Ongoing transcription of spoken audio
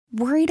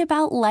Worried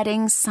about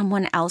letting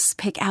someone else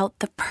pick out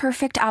the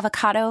perfect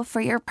avocado for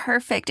your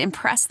perfect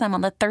impress them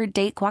on the third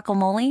date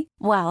guacamole?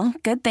 Well,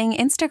 good thing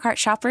Instacart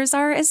shoppers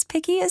are as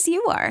picky as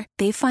you are.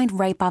 They find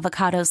ripe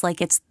avocados like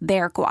it's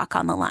their guac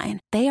on the line.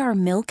 They are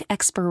milk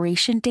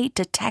expiration date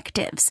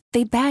detectives.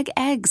 They bag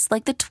eggs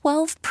like the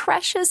 12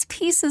 precious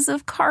pieces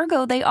of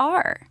cargo they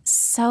are.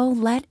 So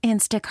let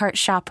Instacart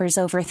shoppers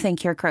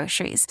overthink your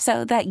groceries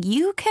so that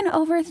you can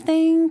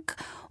overthink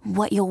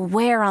what you'll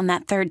wear on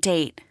that third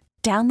date.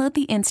 Download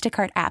the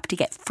Instacart app to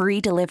get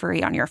free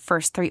delivery on your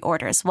first 3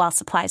 orders while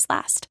supplies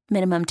last.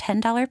 Minimum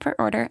 $10 per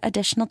order.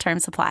 Additional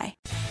terms apply.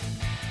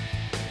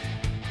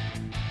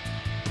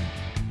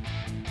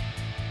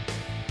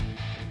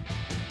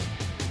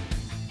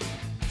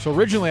 So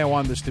originally I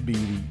wanted this to be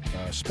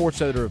the sports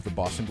editor of the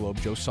Boston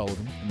Globe, Joe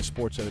Sullivan, and the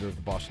sports editor of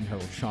the Boston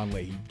Herald, Sean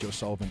Leahy. Joe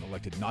Sullivan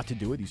elected not to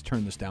do it. He's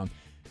turned this down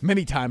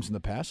many times in the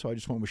past, so I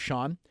just went with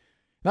Sean.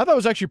 And I thought it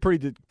was actually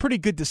a pretty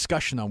good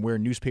discussion on where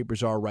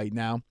newspapers are right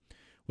now.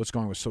 What's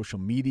going on with social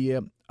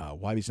media,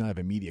 why does he not have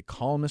a media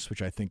columnist,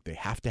 which I think they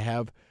have to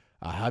have.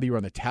 How do you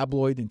run a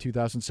tabloid in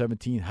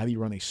 2017? How do you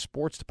run a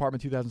sports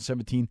department in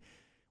 2017?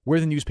 Where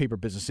the newspaper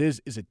business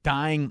is. Is it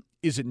dying?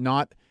 Is it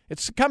not?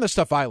 It's the kind of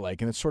stuff I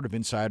like, and it's sort of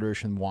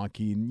insiderish and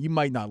wonky, and you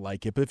might not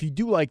like it. But if you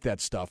do like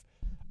that stuff,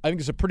 I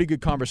think it's a pretty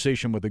good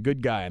conversation with a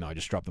good guy. I know I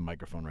just dropped the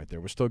microphone right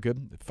there. We're still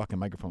good? The fucking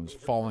microphone is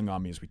falling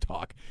on me as we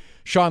talk.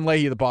 Sean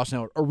Leahy of the Boston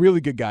Herald, a really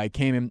good guy,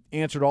 came in,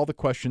 answered all the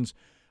questions.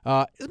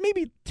 Is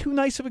maybe too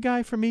nice of a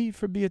guy for me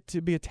to be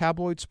a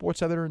tabloid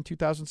sports editor in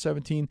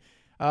 2017.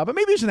 But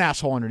maybe there's an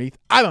asshole underneath.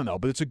 I don't know.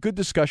 But it's a good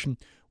discussion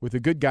with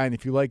a good guy. And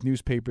if you like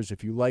newspapers,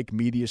 if you like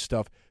media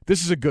stuff,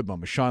 this is a good one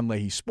with Sean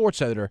Leahy,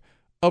 sports editor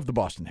of the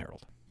Boston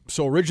Herald.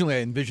 So originally I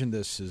envisioned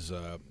this as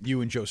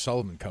you and Joe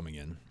Sullivan coming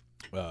in.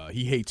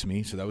 He hates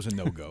me, so that was a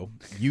no-go.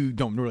 You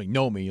don't really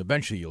know me.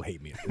 Eventually you'll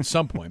hate me at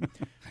some point.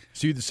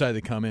 So you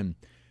decided to come in.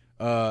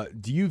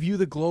 Do you view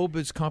the Globe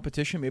as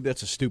competition? Maybe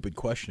that's a stupid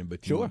question,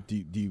 but do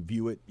you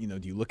view it, do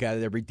you look at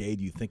it every day?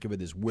 Do you think of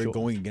it as we're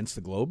going against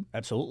the Globe?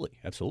 Absolutely.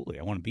 Absolutely.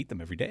 I want to beat them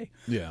every day.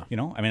 Yeah.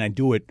 I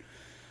do it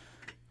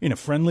in a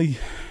friendly,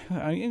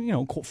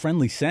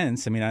 friendly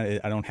sense. I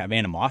don't have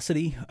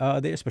animosity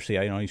there, especially,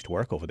 I used to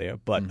work over there.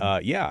 But,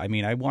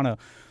 I want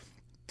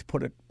to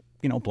put it,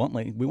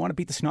 bluntly, we want to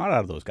beat the snot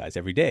out of those guys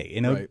every day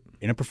in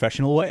a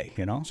professional way,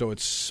 So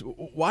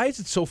why is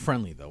it so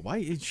friendly though?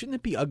 Why shouldn't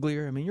it be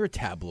uglier? You're a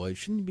tabloid.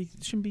 Shouldn't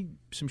be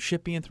some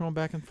shit being thrown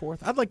back and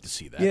forth? I'd like to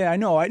see that. Yeah, I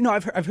know.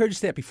 I've heard you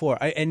say that before.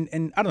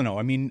 And I don't know.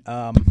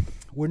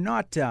 We're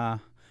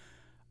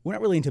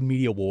not really into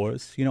media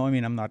wars.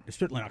 I'm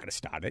certainly not going to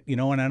start it.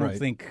 And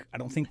I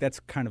don't think that's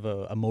kind of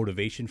a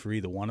motivation for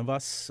either one of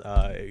us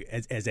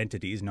as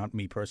entities, not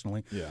me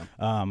personally,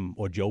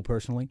 or Joe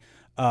personally.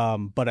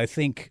 But I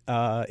think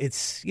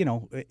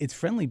it's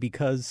friendly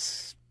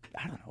because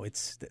I don't know.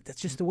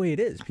 That's just the way it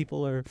is.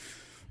 People are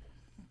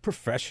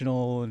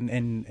professional,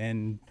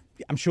 and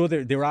I'm sure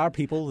there are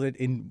people that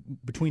in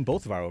between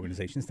both of our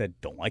organizations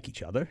that don't like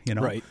each other.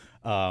 Right.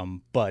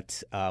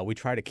 But we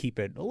try to keep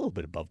it a little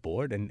bit above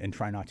board and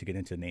try not to get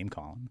into name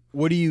calling.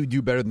 What do you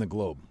do better than the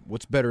Globe?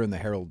 What's better in the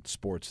Herald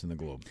Sports than the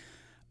Globe?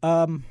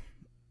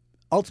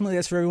 Ultimately,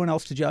 that's for everyone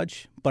else to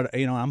judge. But,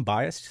 I'm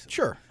biased.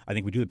 Sure. I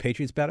think we do the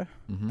Patriots better.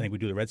 Mm-hmm. I think we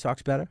do the Red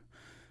Sox better.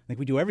 I think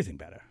we do everything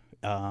better.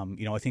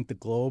 I think the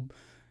Globe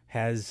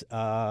has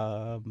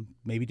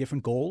maybe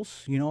different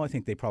goals. I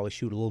think they probably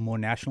shoot a little more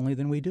nationally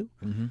than we do.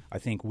 Mm-hmm. I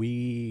think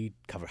we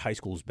cover high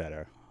schools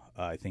better.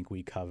 I think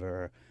we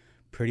cover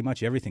pretty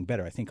much everything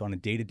better. I think on a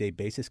day-to-day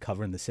basis,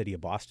 covering the city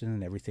of Boston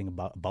and everything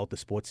about the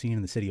sports scene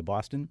in the city of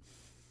Boston,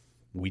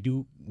 we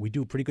do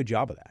a pretty good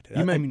job of that.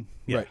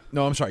 Right.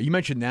 No, I'm sorry. You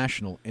mentioned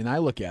national, and I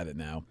look at it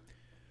now.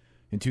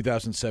 In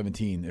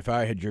 2017, if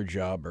I had your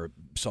job or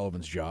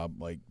Sullivan's job,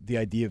 like the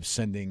idea of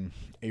sending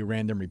a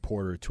random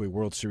reporter to a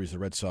World Series the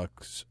Red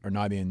Sox are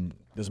not in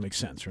doesn't make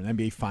sense, or an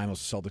NBA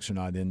Finals the Celtics are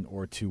not in,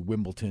 or to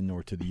Wimbledon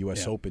or to the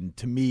U.S. Open,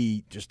 to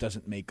me, just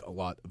doesn't make a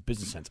lot of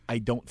business sense. I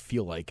don't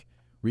feel like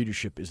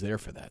readership is there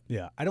for that.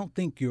 Yeah, I don't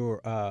think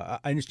I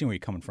understand where you're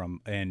coming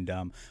from, and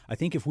I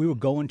think if we were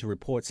going to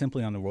report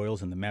simply on the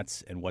Royals and the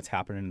Mets and what's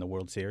happening in the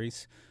World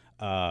Series,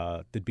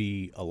 there'd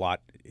be a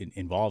lot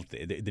involved.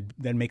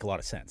 That'd make a lot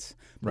of sense.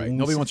 Right.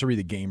 Nobody wants to read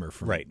a gamer.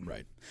 Right.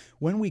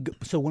 When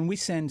we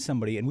send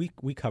somebody, and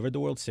we covered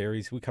the World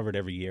Series, we covered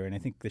every year, and I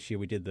think this year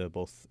we did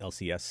both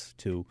LCS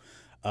too.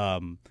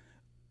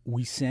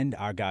 We send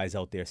our guys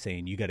out there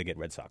saying you got to get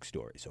Red Sox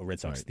stories or Red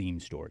Sox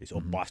themed stories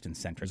or Boston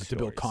centric stories. Is it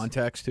to build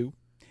context too?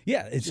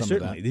 Yeah, it's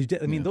certainly.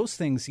 Those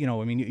things.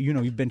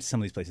 You've been to some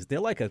of these places. They're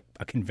like a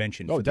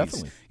convention. Oh, for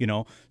definitely.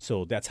 These,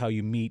 so that's how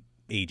you meet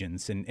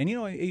agents and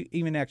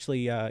even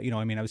actually I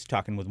was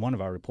talking with one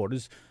of our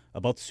reporters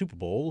about the Super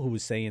Bowl who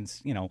was saying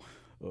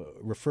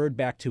referred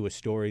back to a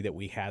story that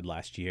we had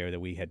last year that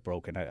we had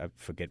broken. I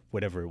forget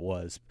whatever it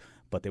was,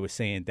 but they were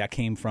saying that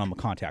came from a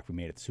contact we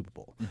made at the Super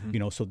Bowl.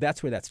 Mm-hmm. So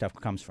that's where that stuff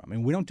comes from.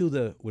 And we don't do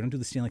the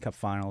Stanley Cup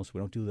Finals. We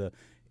don't do the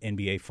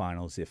NBA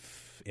Finals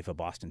if a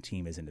Boston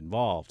team isn't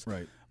involved.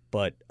 Right.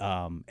 But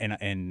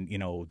and you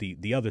know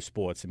the other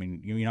sports. I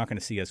mean, you're not going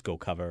to see us go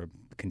cover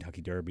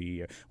Kentucky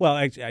Derby. Well,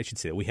 I should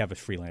say that we have a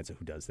freelancer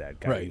who does that.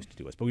 Guy who used to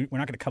do us, but we're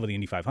not going to cover the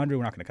Indy 500.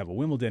 We're not going to cover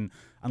Wimbledon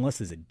unless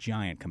there's a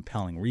giant,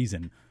 compelling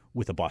reason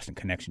with a Boston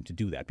connection to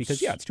do that,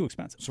 because it's too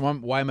expensive. So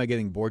why am I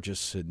getting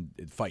Borges in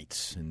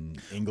fights in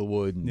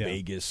Inglewood and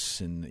Vegas?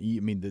 And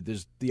I mean,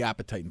 there's the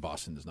appetite in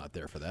Boston is not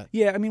there for that.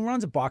 Yeah, I mean,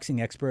 Ron's a boxing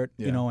expert,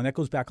 you know, and that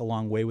goes back a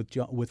long way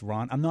with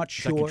Ron. I'm not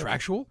sure. Is that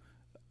contractual?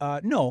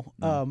 No,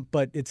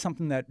 but it's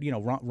something that, you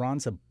know,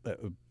 Ron's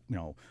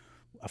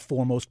a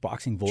foremost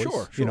boxing voice.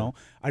 Sure. You know,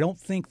 I don't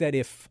think that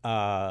if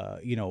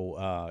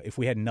if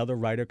we had another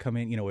writer come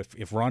in, you know,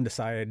 if Ron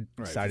decided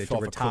to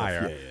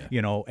retire,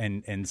 you know,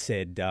 and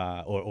said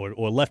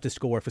or left a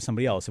score for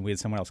somebody else, and we had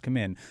someone else come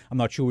in, I'm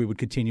not sure we would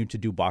continue to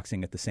do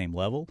boxing at the same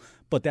level.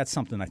 But that's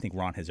something I think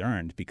Ron has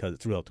earned because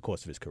throughout the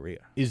course of his career.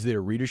 Is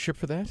there readership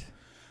for that?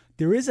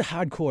 There is a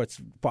hardcore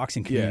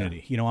boxing community.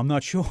 Yeah. You know, I'm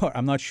not sure.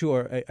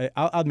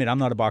 I'll admit I'm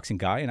not a boxing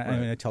guy, and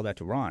I tell that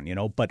to Ron. You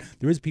know, but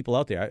there is people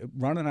out there.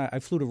 Ron and I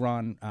flew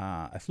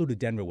to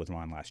Denver with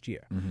Ron last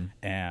year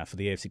for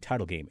the AFC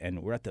title game,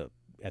 and we're at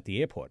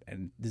the airport,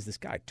 and there's this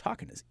guy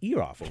talking his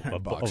ear off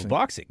of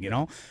boxing. You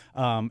know,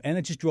 and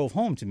it just drove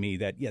home to me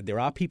that there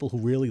are people who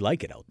really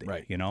like it out there.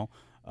 Right. You know.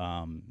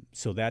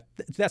 So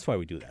that's why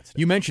we do that stuff.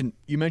 You mentioned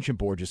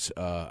Borges.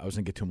 I was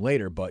going to get to him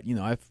later, but you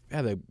know, I've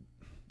had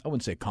I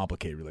wouldn't say a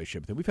complicated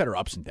relationship with him. We've had our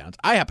ups and downs.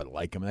 I happen to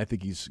like him, and I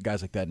think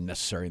guys like that are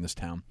necessary in this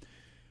town.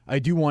 I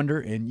do wonder,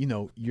 and you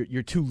know,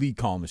 your two lead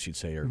columnists, you'd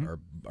say,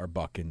 are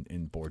Buck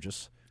and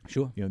Borges.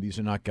 Sure. You know, these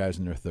are not guys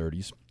in their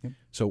 30s. Yep.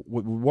 So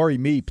what would worry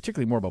me,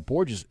 particularly more about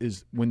Borges,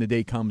 is when the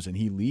day comes and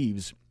he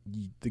leaves,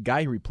 the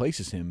guy who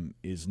replaces him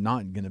is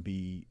not going to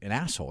be an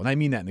asshole. And I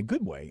mean that in a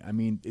good way. I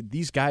mean,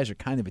 these guys are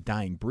kind of a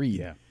dying breed.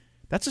 Yeah.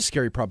 That's a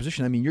scary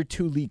proposition. I mean, your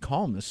two lead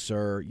columnists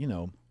are, you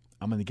know,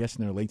 I'm going to guess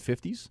in their late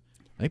 50s.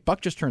 I think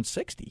Buck just turned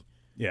 60.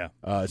 Yeah.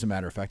 As a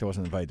matter of fact, I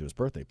wasn't invited to his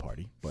birthday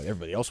party, but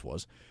everybody else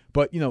was.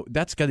 But, you know,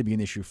 that's got to be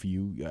an issue for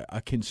you, a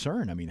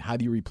concern. I mean, how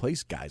do you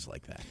replace guys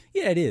like that?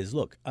 Yeah, it is.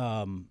 Look,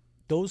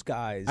 those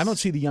guys. I don't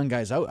see the young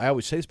guys out. I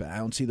always say this, but I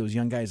don't see those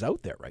young guys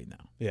out there right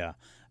now. Yeah.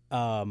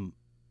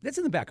 That's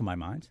in the back of my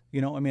mind.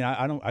 You know, I mean,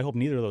 I hope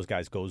neither of those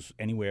guys goes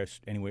anywhere,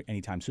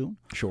 anytime soon.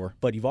 Sure.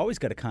 But you've always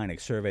got to kind of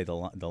survey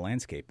the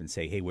landscape and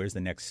say, hey, where's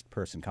the next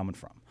person coming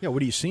from? Yeah,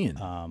 what are you seeing?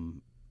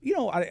 You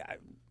know,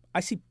 I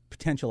see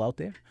potential out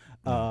there.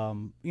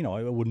 You know,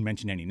 I wouldn't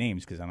mention any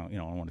names because I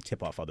don't want to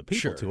tip off other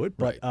people to it.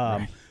 But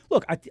right.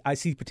 Look, I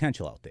see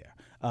potential out there.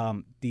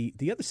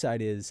 The other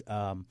side is,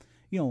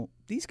 you know,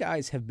 these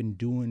guys have been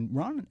doing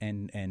Ron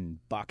and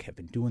Buck have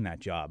been doing that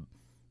job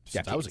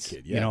since I was a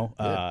kid. Yeah. You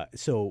know,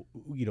 so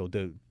you know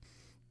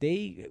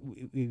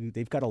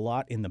they've got a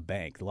lot in the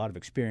bank, a lot of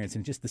experience,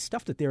 and just the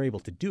stuff that they're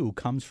able to do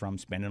comes from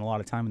spending a lot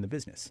of time in the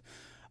business.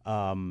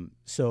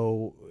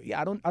 So yeah,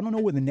 I don't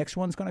know where the next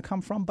one's going to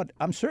come from, but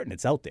I'm certain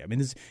it's out there. I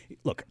mean,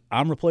 look,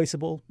 I'm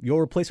replaceable,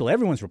 you're replaceable,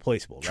 everyone's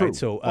replaceable, True. Right?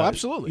 So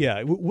absolutely,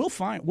 yeah, we'll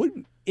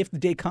find. If the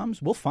day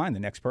comes, we'll find the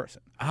next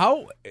person.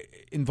 How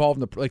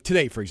involved in like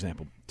today, for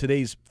example,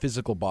 today's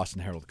physical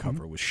Boston Herald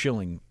cover was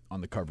Schilling on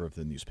the cover of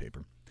the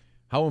newspaper.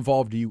 How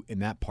involved are you in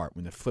that part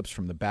when it flips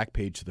from the back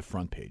page to the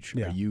front page?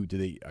 Yeah.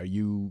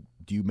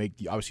 Do you make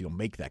obviously you don't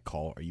make that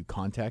call? Are you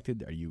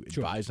contacted? Are you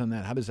advised on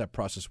that? How does that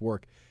process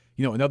work?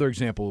 You know, another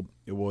example,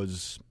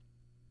 was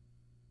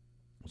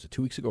it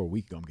 2 weeks ago or a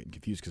week ago? I'm getting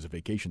confused because of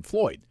vacation.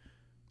 Floyd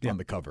on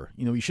the cover.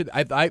 You know, you should.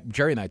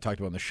 Jerry and I talked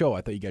about on the show. I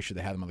thought you guys should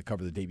have had him on the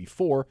cover the day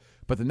before,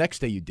 but the next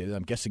day you did it.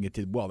 I'm guessing it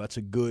did well. That's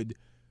a good,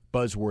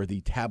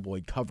 buzzworthy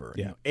tabloid cover.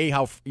 Yeah.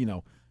 You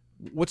know,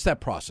 what's that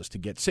process to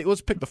get? Say,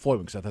 let's pick the Floyd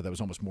one because I thought that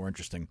was almost more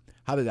interesting.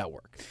 How did that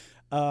work?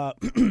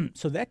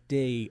 So that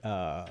day,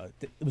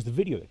 it was the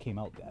video that came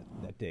out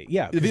that day.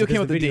 Yeah, the video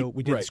came out the day.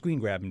 We did the screen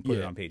grab and put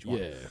it on page one.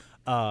 Yeah.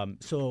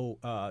 So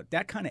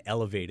that kind of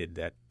elevated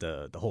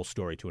the whole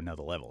story to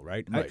another level,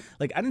 right? Right.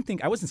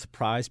 I wasn't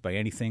surprised by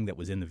anything that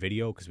was in the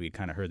video because we had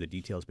kind of heard the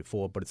details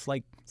before. But it's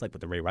like with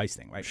the Ray Rice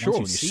thing, right? Sure,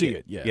 Once you see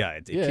it,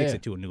 it takes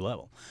it to a new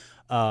level.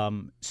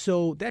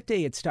 So that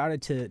day it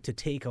started to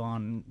take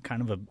on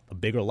kind of a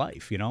bigger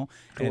life, you know.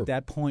 Sure. And at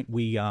that point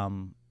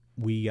Ron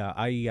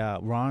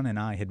and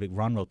I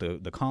Ron wrote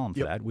the column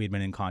for that. We had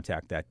been in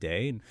contact that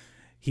day, and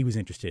he was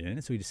interested in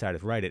it, so we decided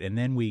to write it. And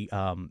then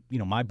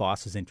my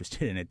boss was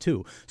interested in it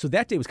too. So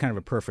that day was kind of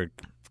a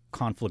perfect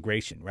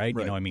conflagration, right?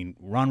 You know, I mean,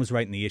 Ron was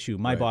writing the issue,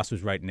 my boss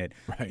was writing it.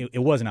 Right. It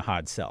wasn't a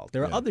hard sell.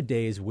 There are other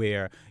days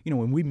where, you know,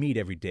 when we meet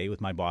every day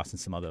with my boss and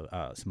some other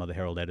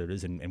Herald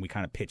editors, and we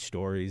kind of pitch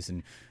stories,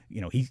 and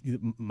you know,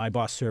 my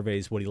boss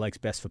surveys what he likes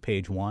best for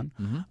page one,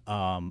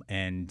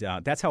 and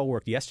that's how it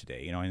worked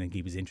yesterday. You know, I think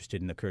he was interested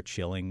in the Curt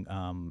Schilling,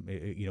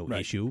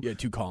 issue. Yeah,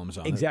 2 columns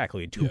on it.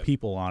 Exactly, two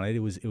people on it. It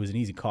was an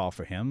easy call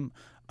for him.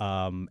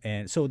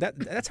 And so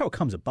that's how it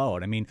comes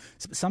about. I mean,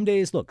 some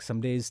days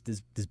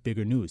there's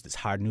bigger news, there's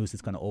hard news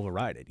that's going to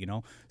override it.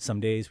 Some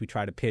days we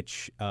try to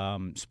pitch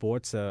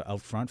sports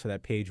out front for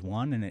that page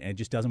one, and it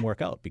just doesn't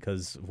work out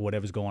because of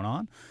whatever's going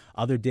on.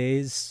 Other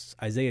days,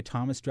 Isaiah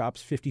Thomas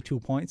drops 52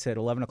 points at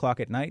 11 o'clock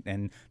at night,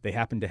 and they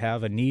happen to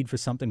have a need for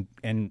something,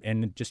 and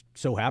it just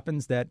so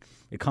happens that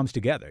it comes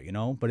together,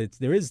 But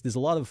there's a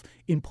lot of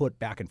input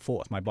back and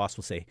forth. My boss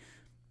will say,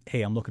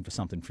 "Hey, I'm looking for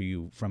something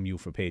from you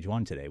for page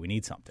one today. We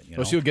need something."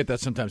 So you'll get that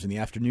sometimes in the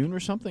afternoon or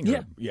something?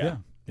 Yeah.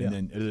 And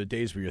then are there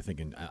days where you're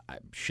thinking, I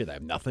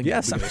have nothing?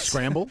 Yeah, some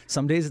scramble.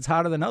 Some days it's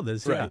harder than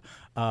others. Right.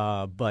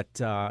 Yeah.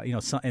 But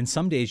and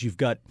some days you've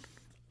got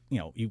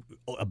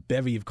a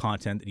bevy of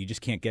content that you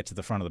just can't get to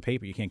the front of the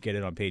paper. You can't get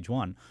it on page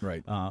one.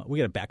 Right. We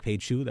got a back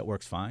page shoe that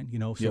works fine.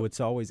 So it's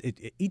always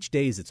each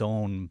day is its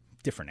own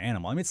different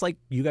animal. I mean, it's like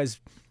you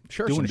guys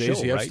doing some a days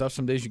show, you have right? stuff.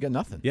 Some days you get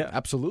nothing. Yeah,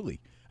 absolutely.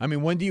 I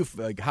mean, when do you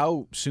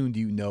how soon do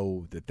you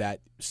know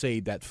that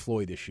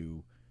Floyd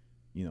issue,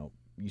 you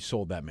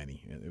sold that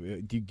many?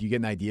 Do you get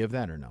an idea of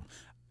that or no?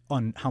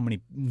 On how many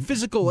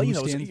physical, I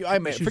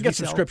forget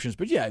subscriptions,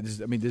 but yeah, is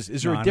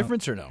there a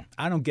difference or no?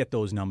 I don't get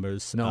those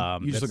numbers. No,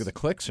 you just look at the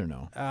clicks or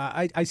no?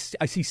 I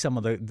see some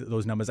of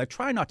those numbers. I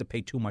try not to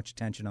pay too much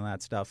attention to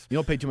that stuff. You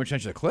don't pay too much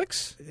attention to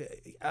clicks?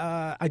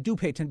 I do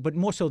pay attention, but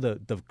more so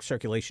the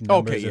circulation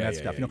numbers and that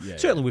stuff.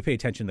 Certainly we pay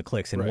attention to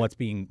clicks and what's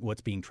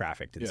being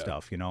trafficked and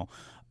stuff.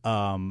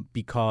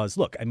 Because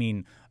look, I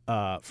mean,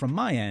 from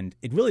my end,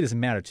 it really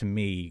doesn't matter to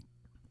me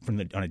on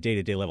a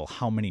day-to-day level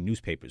how many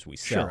newspapers we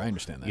sell. Sure, I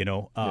understand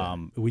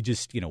that. We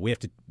just we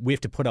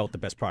have to put out the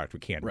best product we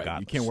can. Right,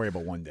 regardless. You can't worry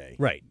about one day.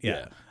 Right.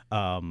 Yeah.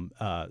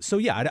 So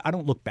I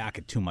don't look back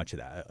at too much of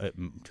that.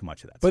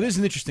 But it's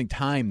an interesting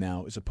time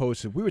now, as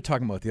opposed to we were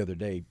talking about the other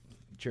day,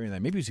 Jerry and I.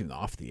 Maybe it was even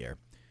off the air.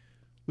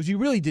 Was you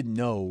really didn't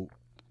know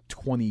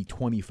 20,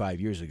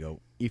 25 years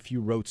ago if you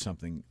wrote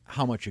something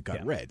how much it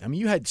got read. I mean,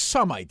 you had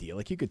some idea,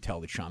 like you could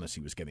tell that Shaughnessy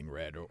was getting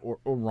read or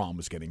Rom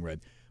was getting read,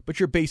 but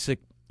your basic,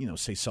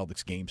 say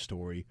Celtics game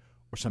story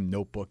or some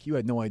notebook, you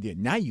had no idea.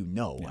 Now you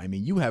know. Yeah. I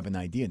mean, you have an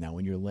idea now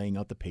when you're laying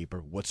out the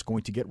paper what's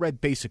going to get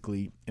read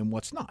basically and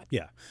what's not.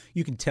 Yeah.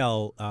 You can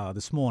tell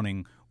this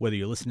morning whether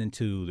you're listening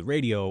to the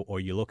radio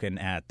or you're looking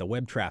at the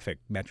web traffic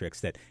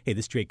metrics that, hey,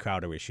 this Jake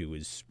Crowder issue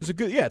is a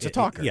good, it's a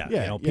talker.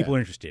 People are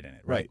interested in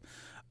it. Right.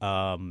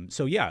 And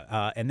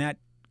that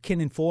can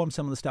inform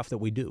some of the stuff that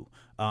we do.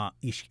 I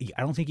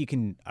don't think you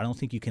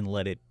can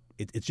let it.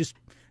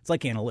 It's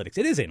like analytics.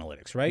 It is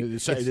analytics, right?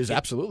 It is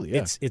absolutely.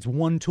 Yeah. It's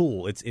one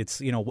tool. It's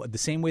the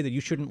same way that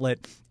you shouldn't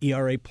let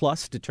ERA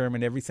plus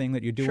determine everything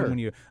that you're doing when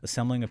you're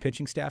assembling a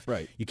pitching staff.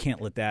 Right. You can't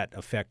let that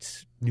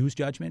affect news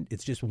judgment.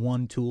 It's just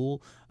one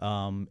tool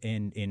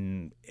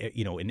in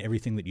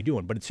everything that you're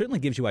doing. But it certainly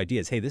gives you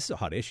ideas. Hey, this is a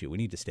hot issue. We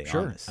need to stay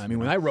on this. I mean,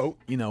 when I wrote,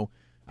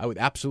 I would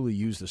absolutely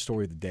use the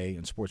story of the day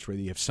in sports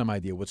radio. You have some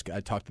idea I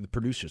talk to the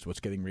producers,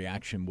 what's getting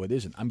reaction, what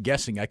isn't. I'm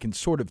guessing I can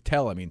sort of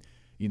tell. I mean,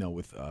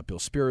 with Bill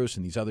Spiros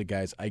and these other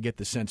guys, I get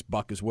the sense,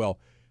 Buck as well,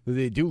 that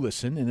they do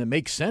listen, and it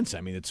makes sense. I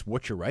mean, it's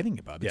what you're writing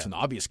about. It's an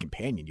obvious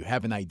companion. You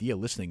have an idea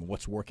listening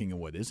what's working and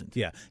what isn't.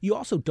 Yeah. You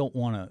also don't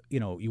want to,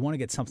 you want to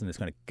get something that's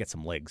going to get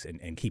some legs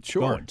and keep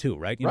going too,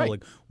 right? You know,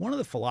 like one of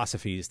the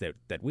philosophies that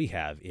we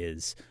have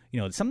is,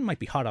 something might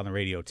be hot on the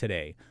radio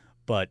today,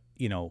 but,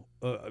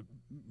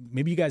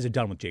 maybe you guys are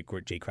done with Jake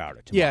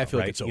Crowder tomorrow. Yeah, I feel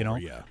like it's over,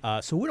 yeah.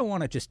 So we don't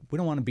want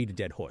to beat a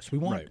dead horse. We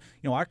want,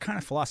 our kind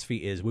of philosophy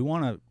is we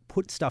want to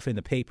put stuff in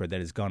the paper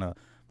that is going to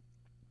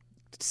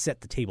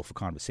set the table for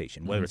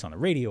conversation, whether it's on the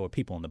radio or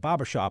people in the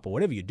barbershop or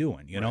whatever you're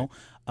doing,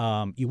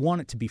 you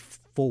want it to be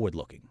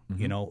forward-looking,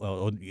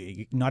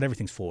 not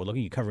everything's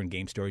forward-looking. You're covering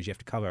game stories. You have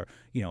to cover,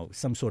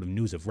 some sort of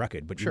news of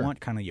record, but you want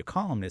kind of your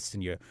columnists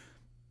and your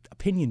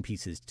opinion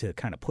pieces to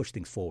kind of push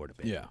things forward a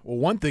bit. Yeah. Well,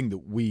 one thing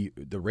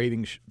that the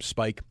ratings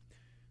spike,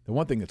 the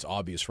one thing that's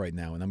obvious right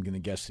now, and I'm going to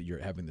guess that you're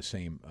having the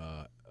same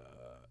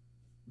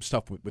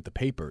stuff with the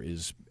paper,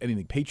 is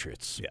anything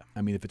Patriots. Yeah.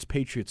 I mean, if it's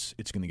Patriots,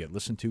 it's going to get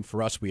listened to.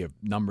 For us, we have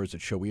numbers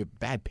that show we have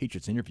bad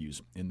Patriots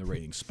interviews, and the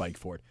ratings spike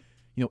for it.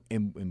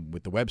 And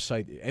with the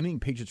website,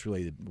 anything Patriots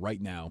related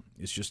right now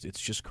is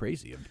just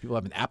crazy. I mean, people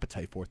have an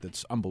appetite for it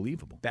that's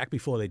unbelievable. Back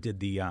before they did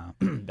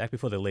back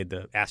before they laid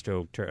the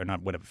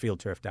field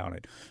turf down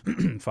at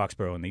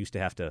Foxborough, and they used to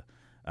have to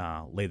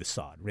lay the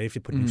sod. They have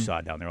to put new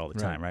sod down there all the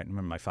time, right? I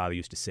remember my father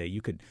used to say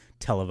you could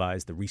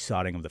televise the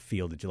resodding of the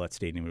field at Gillette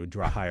Stadium. It would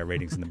draw higher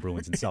ratings than the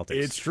Bruins and Celtics.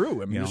 It's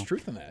true. I mean, there's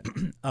truth in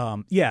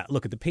that.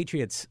 Look at the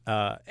Patriots,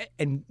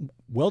 and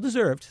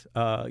well-deserved,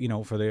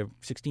 for their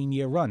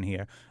 16-year run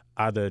here,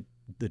 are the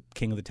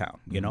king of the town,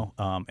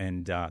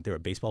 and there are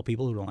baseball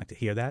people who don't like to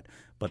hear that,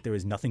 but there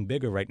is nothing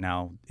bigger right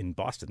now in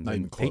Boston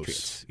than the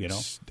Patriots.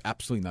 It's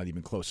absolutely not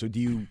even close. So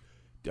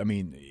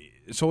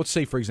so let's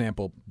say, for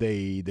example,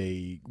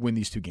 they win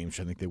these two games,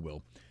 which I think they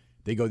will.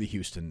 They go to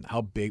Houston.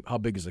 How big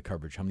is the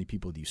coverage? How many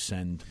people do you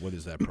send? What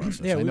is that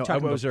process? I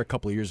was there a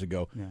couple of years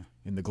ago,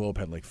 and the Globe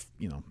had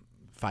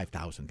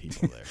 5,000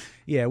 people there.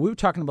 Yeah, we were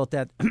talking about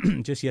that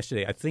just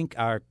yesterday. I think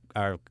our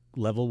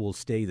level will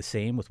stay the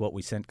same with what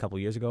we sent a couple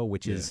of years ago,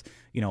 which is,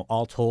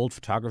 all told,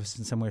 photographers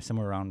and somewhere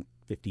around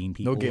 15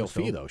 people. No Gail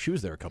Fee, though. She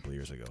was there a couple of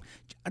years ago.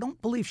 I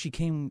don't believe she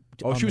came.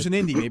 She was in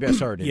Indy. Maybe I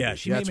saw her in Indy. Yeah,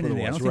 she may have been in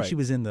Indy. I don't think she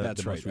was in the.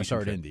 That's right. I saw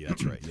her in Indy.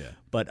 That's right. Yeah.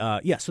 But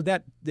so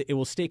that it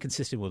will stay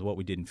consistent with what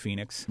we did in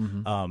Phoenix,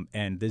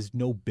 and there's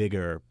no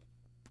bigger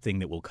thing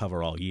that we'll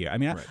cover all year. I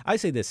mean, I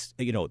say this.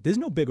 There's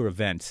no bigger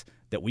event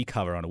that we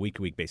cover on a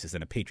week-to-week basis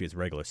than a Patriots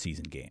regular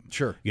season game.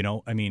 Sure.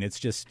 I mean, it's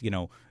just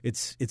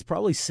it's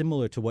probably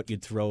similar to what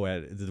you'd throw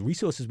at the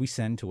resources we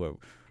send to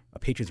a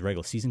Patriots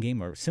regular season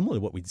game are similar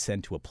to what we'd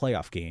send to a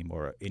playoff game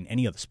or in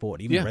any other sport,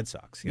 even the Red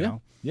Sox, you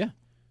know? Yeah.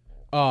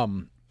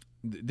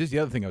 This is the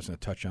other thing I was going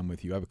to touch on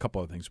with you. I have a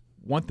couple other things.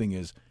 One thing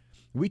is,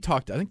 we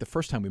talked, I think the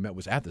first time we met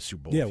was at the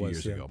Super Bowl a few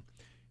years ago.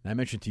 And I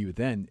mentioned to you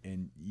then,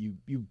 and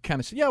you kind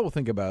of said, we'll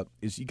think about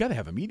is you got to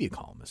have a media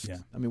columnist. Yeah.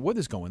 I mean, what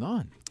is going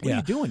on? What are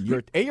you doing?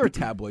 You're A, a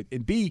tabloid,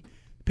 and B,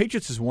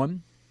 Patriots is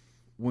one.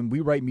 When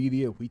we write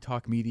media, we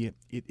talk media,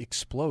 it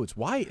explodes.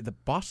 Why, the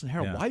Boston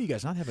Herald, why do you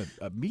guys not have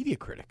a media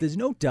critic? There's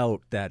no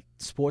doubt that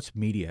sports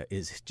media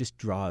just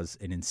draws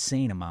an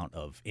insane amount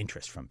of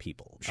interest from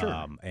people.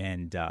 Sure.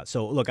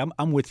 So, look,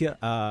 I'm with you.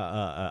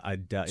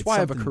 That's why I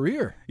have a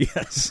career.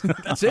 Yes.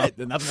 That's it,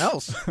 nothing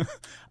else.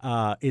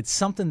 It's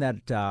something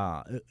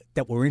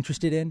that we're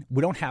interested in.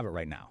 We don't have it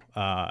right now.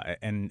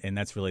 And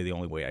that's really the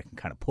only way I can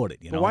kind of put it.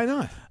 But why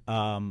not?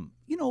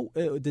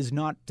 There's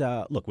not.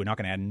 Look, we're not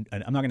going to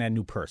add. I'm not going to add a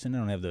new person. I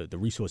don't have the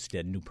resources to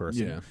add a new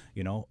person.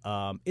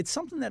 Yeah. It's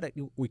something that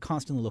we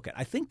constantly look at.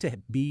 I think to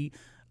be,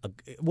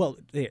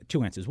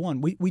 two answers.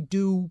 One, we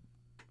do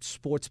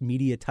sports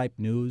media type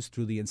news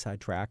through the Inside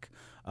Track.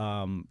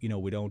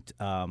 We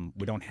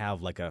don't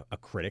have like a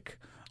critic.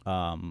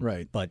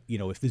 Right. But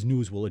if there's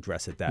news, we'll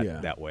address it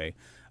that way.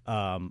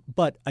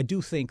 But I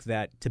do think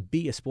that to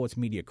be a sports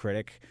media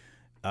critic,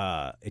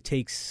 it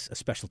takes a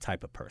special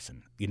type of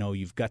person.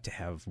 You've got to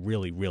have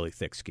really, really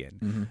thick skin.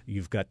 Mm-hmm.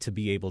 You've got to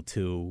be able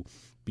to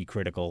be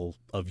critical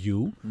of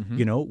you,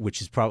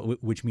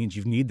 which means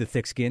you need the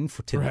thick skin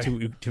to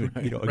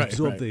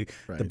absorb the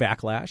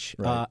backlash.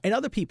 Right. And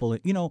other people,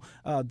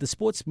 the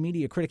sports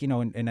media critic,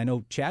 and I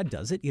know Chad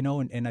does it,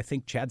 and I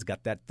think Chad's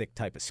got that thick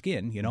type of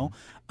skin,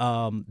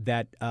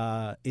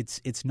 that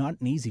it's not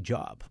an easy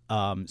job.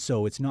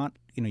 So it's not,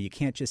 you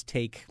can't just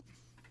take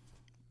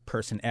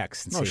person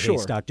X and say, hey,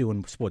 start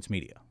doing sports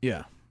media.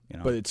 Yeah.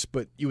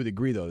 But you would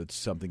agree, though, it's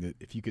something that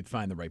if you could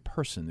find the right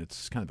person,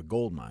 it's kind of a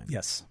gold mine.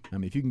 Yes. I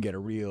mean, if you can get a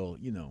real,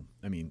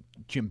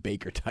 Jim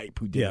Baker type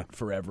who did it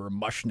forever,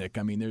 Mushnick,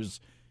 I mean, there's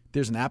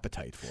an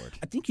appetite for it.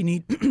 I think you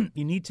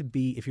need to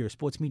be, if you're a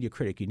sports media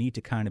critic, you need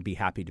to kind of be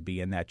happy to be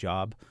in that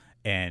job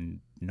and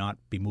not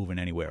be moving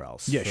anywhere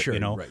else. Yeah, sure.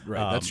 Right.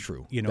 That's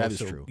true. That is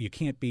true. You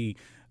can't be,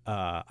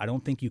 I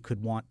don't think you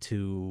could want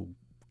to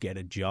get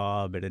a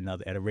job at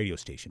a radio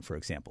station, for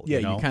example. Yeah,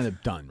 you're kind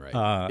of done,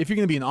 right? If you're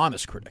going to be an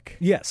honest critic.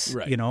 Yes,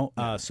 right.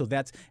 So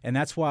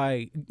that's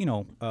why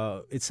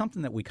it's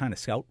something that we kind of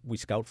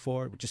scout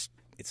for.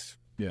 It's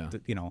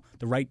the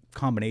right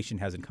combination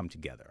hasn't come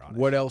together on it.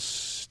 What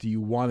else do you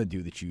want to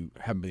do that you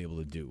haven't been able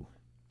to do?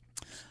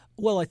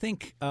 Well, I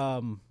think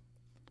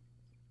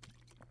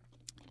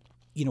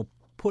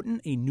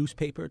putting a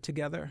newspaper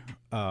together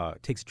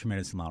takes a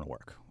tremendous amount of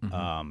work.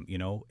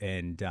 Mm-hmm.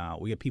 And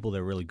we have people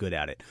that are really good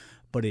at it.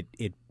 But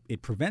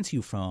it prevents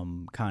you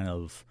from kind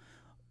of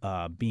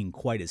being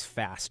quite as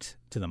fast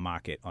to the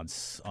market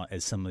as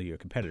some of your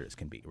competitors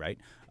can be, right?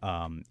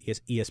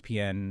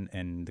 ESPN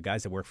and the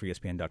guys that work for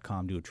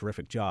ESPN.com do a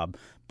terrific job,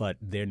 but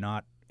they're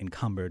not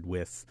encumbered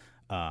with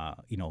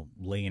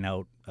laying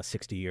out a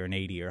 60 or an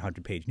 80 or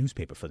 100-page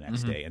newspaper for the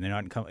next day, and they're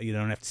not. You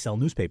don't have to sell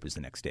newspapers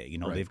the next day.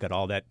 They've got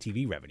all that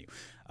TV revenue,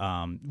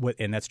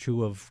 and that's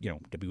true of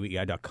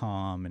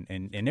WEI.com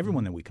and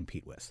everyone that we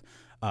compete with.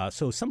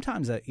 So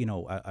sometimes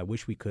I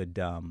wish we could.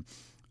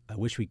 I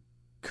wish we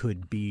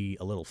could be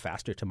a little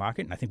faster to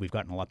market, and I think we've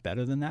gotten a lot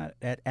better than that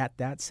at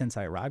that since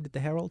I arrived at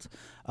the Herald.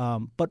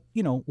 But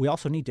we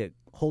also need to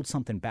hold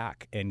something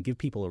back and give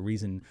people a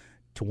reason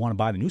to want to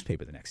buy the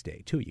newspaper the next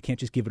day too. You can't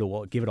just give it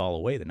all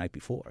away the night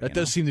before. That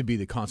does seem to be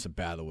the constant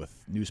battle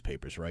with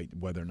newspapers, right?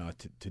 Whether or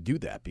not to do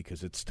that,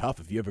 because it's tough.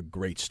 If you have a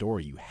great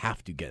story, you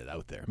have to get it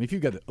out there. I mean, if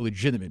you've got a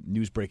legitimate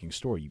news-breaking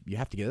story, you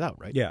have to get it out,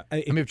 right? Yeah.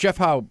 I mean, if Jeff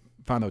Howe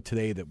found out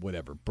today that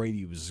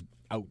Brady was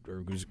out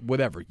or was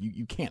whatever,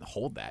 you can't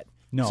hold that.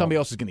 No. Somebody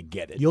else is going to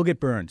get it. You'll get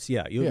burned.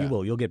 Yeah, you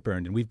will. You'll get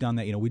burned. And we've done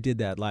that. We did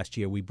that last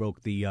year. We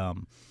broke the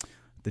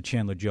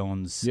Chandler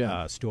Jones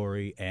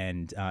story,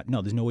 and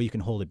no, there's no way you can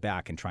hold it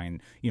back and try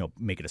and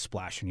make it a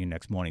splash in your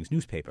next morning's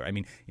newspaper. I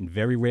mean, in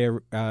very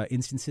rare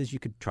instances, you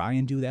could try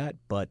and do that,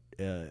 but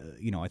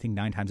I think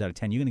 9 times out of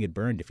 10 you're going to get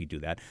burned if you do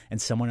that,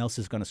 and someone else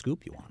is going to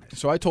scoop you on it.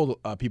 So I told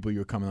people you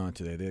were coming on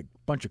today. They had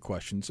a bunch of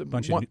questions, of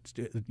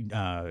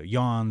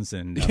yawns,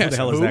 and who the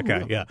hell is that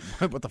guy? Yeah,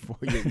 what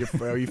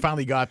the you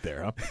finally got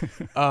there,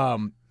 huh?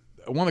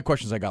 One of the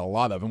questions I got a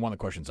lot of, and one of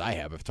the questions I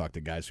have, I've talked to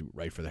guys who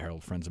write for the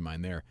Herald, friends of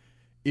mine there,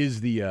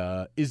 is the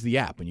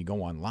app when you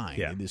go online.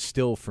 Yeah. It is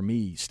still for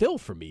me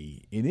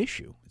an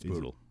issue. It's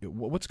brutal.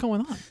 What's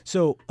going on?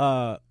 So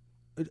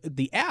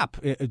the app,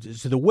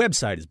 so the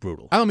website is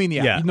brutal. I don't mean the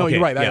app. Yeah, No, okay,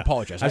 you're right. I yeah.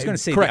 apologize. I was going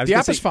to say correct. The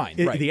app say, is fine.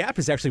 Right. The app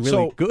is actually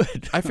really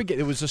good. I forget.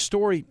 It was a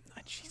story.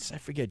 Jeez, I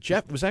forget.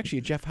 Jeff. It was actually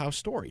a Jeff House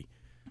story.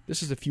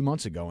 This is a few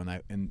months ago, and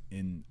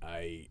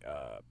I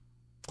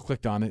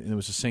clicked on it, and it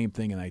was the same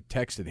thing. And I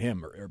texted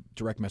him or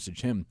direct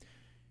messaged him.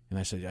 And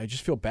I said, I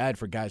just feel bad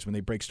for guys when they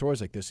break stories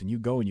like this, and you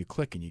go and you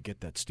click and you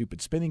get that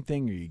stupid spinning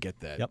thing, or you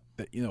get that,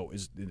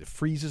 it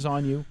freezes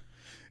on you.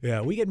 Yeah,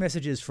 we get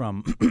messages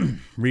from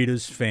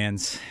readers,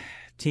 fans,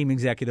 team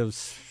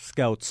executives,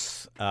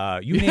 scouts,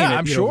 you name it.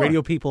 I'm sure.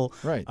 Radio people,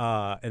 right?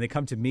 And they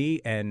come to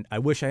me, and I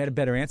wish I had a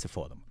better answer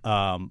for them.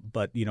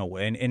 But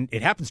and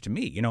it happens to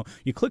me.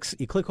 You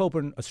click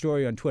open a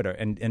story on Twitter,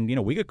 and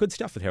we get good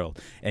stuff with Herald,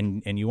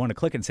 and you want to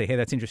click and say, hey,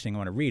 that's interesting, I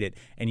want to read it,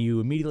 and you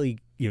immediately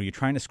you're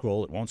trying to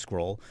scroll, it won't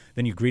scroll.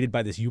 Then you're greeted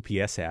by this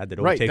UPS ad that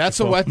overtakes That's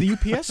what the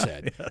UPS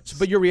ad. Yes. So,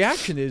 but your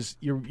reaction is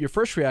your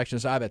first reaction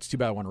is that's too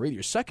bad, I want to read it.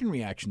 Your second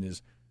reaction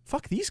is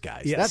fuck these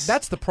guys. Yes.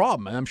 That's the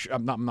problem. And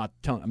I'm not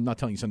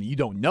telling you something you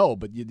don't know,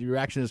 but your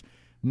reaction is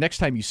next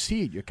time you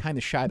see it, you're kind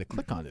of shy to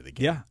click on it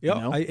again.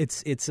 Yeah.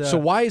 It's so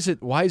why is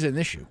it an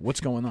issue?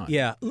 What's going on?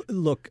 Yeah,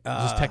 look,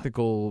 is this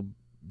technical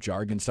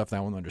jargon stuff that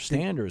I won't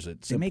understand, or is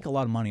it simple? They make a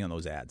lot of money on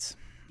those ads.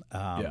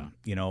 And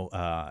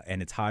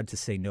it's hard to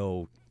say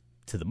no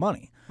to the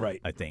money. Right.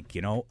 I think,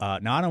 now I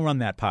don't run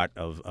that part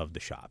of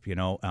the shop,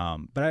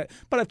 but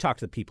I've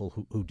talked to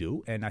people who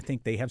do, and I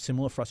think they have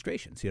similar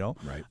frustrations,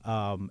 Right.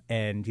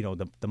 And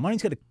the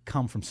money's got to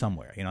come from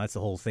somewhere. That's the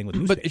whole thing with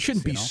newspapers. But it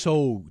shouldn't be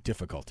so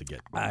difficult to get.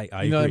 I you know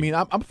agree. what I mean?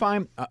 I'm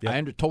fine. Yeah.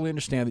 I totally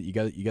understand that you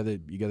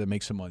got to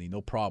make some money,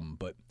 no problem.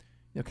 But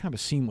kind of a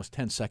seamless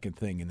 10-second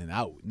thing and then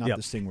out, not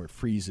this thing where it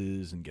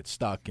freezes and gets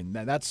stuck. And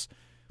that's.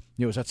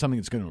 Is that something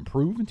that's going to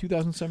improve in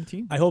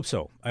 2017? I hope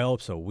so.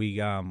 We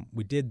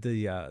did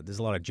there's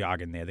a lot of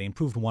jargon there. They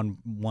improved one.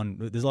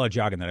 There's a lot of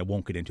jargon that I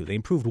won't get into. They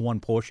improved one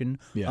portion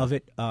of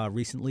it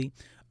recently.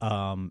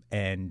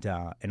 And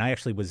I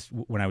actually was,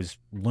 when I was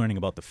learning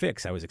about the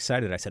fix, I was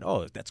excited. I said,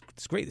 "Oh, that's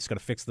great! It's going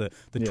to fix the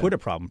Twitter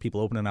problem. People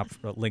opening up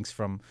links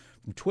from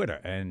Twitter."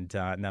 And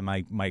then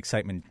my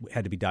excitement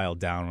had to be dialed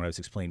down when I was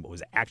explaining what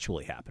was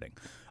actually happening.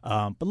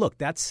 But look,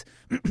 that's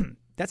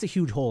a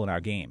huge hole in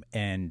our game,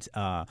 and.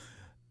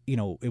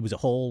 It was a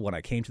hole when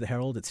I came to the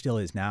Herald. It still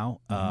is now.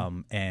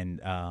 What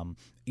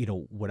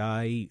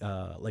I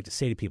like to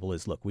say to people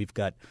is, look, we've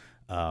got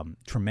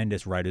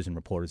tremendous writers and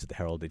reporters at the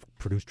Herald. They've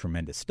produced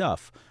tremendous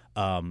stuff.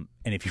 And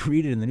if you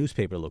read it in the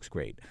newspaper, it looks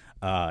great.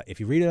 If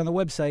you read it on the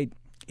website,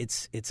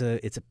 it's a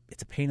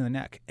pain in the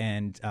neck,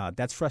 and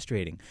that's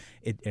frustrating.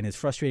 And it's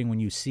frustrating when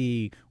you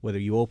see whether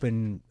you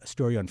open a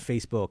story on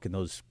Facebook and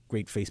those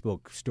great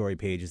Facebook story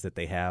pages that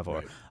they have,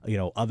 or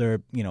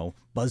other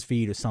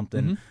BuzzFeed or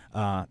something.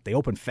 They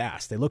open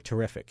fast. They look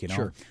terrific.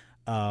 Sure.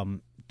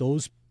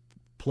 Those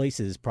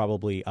places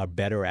probably are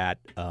better at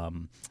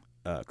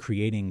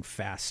creating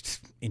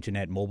fast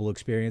internet mobile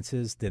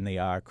experiences than they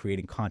are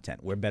creating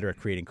content. We're better at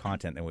creating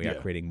content than we are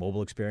creating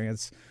mobile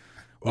experience.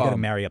 We got to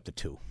marry up the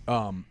two.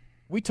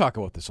 We talk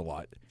about this a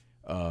lot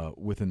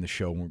within the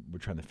show when we're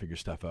trying to figure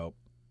stuff out.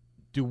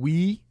 Do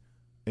we,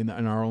 in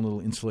our own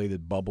little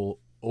insulated bubble,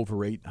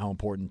 overrate how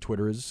important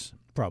Twitter is?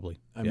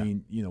 Probably. I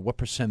mean, what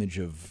percentage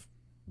of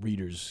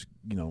readers,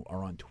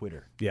 are on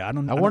Twitter? Yeah, I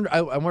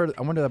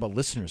wonder about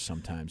listeners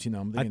sometimes.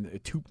 I'm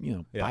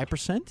thinking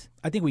 5%.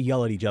 I think we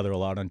yell at each other a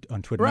lot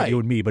on Twitter, right. not you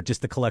and me, but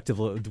just the collective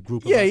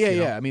group. Yeah, of us,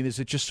 yeah. I mean, is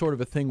it just sort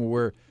of a thing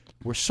where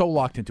we're so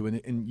locked into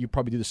it, and you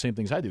probably do the same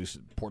things I do. It's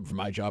important for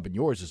my job and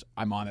yours. Is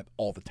I'm on it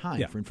all the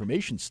time for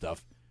information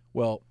stuff.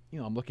 Well,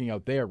 I'm looking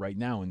out there right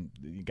now, and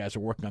you guys are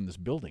working on this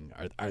building.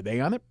 Are they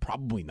on it?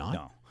 Probably not.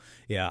 No.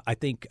 Yeah, I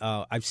think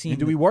I've seen. And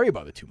do we worry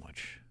about it too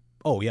much?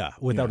 Oh yeah,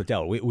 without a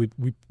doubt.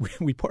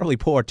 We probably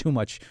pour too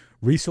much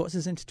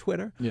resources into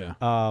Twitter. Yeah.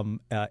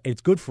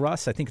 It's good for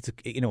us. I think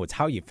it's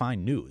how you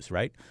find news,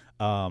 right?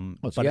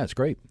 But it's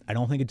great. I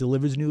don't think it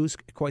delivers news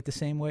quite the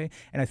same way.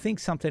 And I think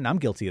I'm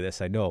guilty of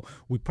this, I know.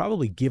 We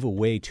probably give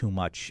away too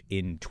much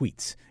in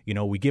tweets.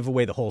 We give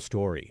away the whole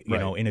story,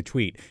 in a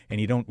tweet,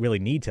 and you don't really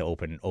need to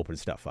open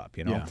stuff up,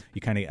 Yeah. You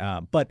kind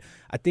of but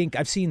I think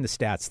I've seen the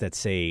stats that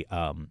say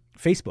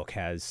Facebook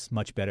has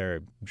much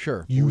better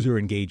user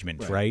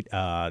engagement, right?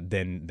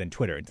 Than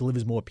Twitter. It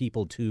delivers more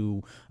people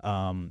to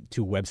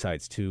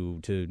websites,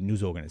 to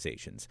news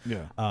organizations.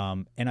 Yeah.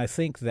 And I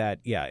think that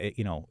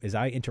as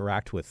I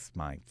interact with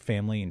my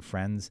family and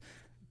friends,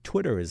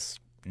 Twitter is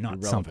not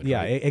irrelevant, something.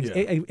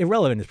 Right?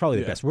 Irrelevant is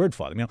probably the best word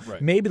for them.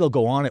 Right. Maybe they'll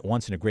go on it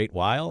once in a great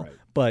while, right.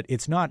 but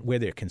it's not where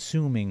they're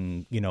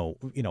consuming.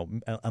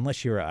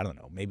 Unless you're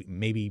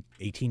maybe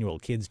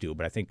 18-year-old kids do,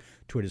 but I think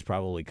Twitter's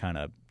probably kind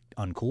of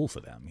uncool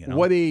for them.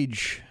 What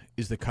age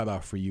is the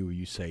cutoff for you? Where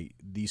you say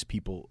these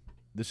people,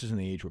 this is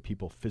an age where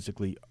people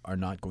physically are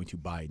not going to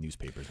buy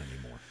newspapers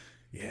anymore.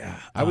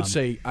 Yeah, I would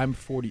say I'm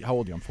 40. How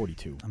old are you? I'm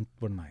 42.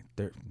 What am I?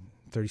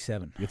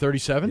 37. You're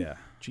 37? Yeah.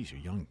 Jeez,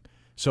 you're young.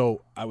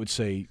 So I would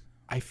say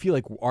I feel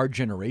like our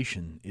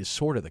generation is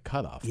sort of the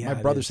cutoff. Yeah,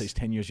 my brother it is. says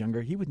 10 years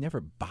younger. He would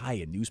never buy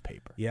a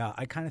newspaper. Yeah,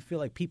 I kind of feel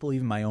like people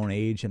even my own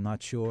age, I'm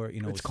not sure.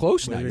 It's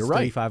close now. Whether You're it's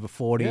right. 35 or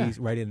 40, Yeah.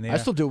 right in there. I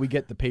still do. We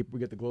get the paper. We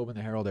get the Globe and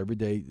the Herald every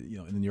day.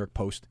 In the New York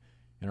Post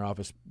in our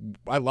office.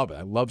 I love it.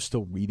 I love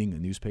still reading a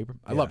newspaper.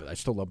 I love it. I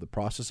still love the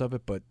process of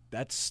it. But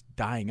that's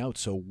dying out.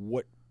 So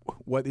what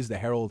is the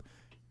Herald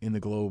and the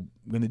Globe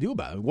going to do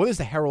about it? What is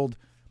the Herald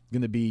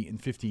going to be in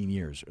 15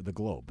 years, or the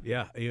Globe?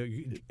 Yeah,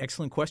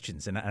 excellent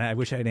questions, and I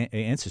wish I had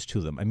answers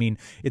to them. I mean,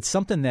 it's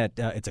something that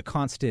it's a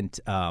constant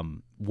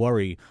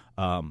worry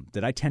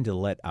that I tend to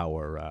let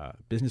our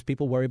business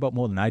people worry about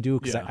more than I do,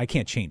 because I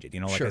can't change it.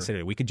 Like I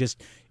said, we could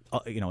just,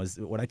 is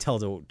what I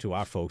tell to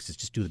our folks is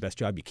just do the best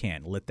job you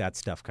can. Let that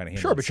stuff kind of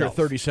handle But you're a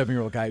itself.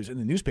 37-year-old guy who's in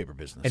the newspaper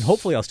business, And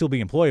hopefully I'll still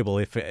be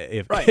employable if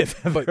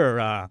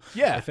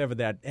ever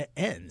that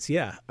ends.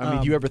 Yeah. I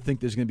mean, do you ever think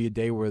there's going to be a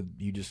day where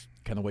you just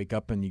kind of wake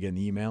up and you get an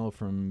email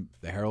from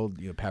the Herald,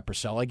 Pat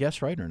Purcell, I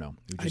guess, right? Or no?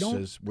 Who just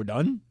says, we're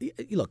done?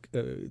 Look,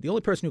 the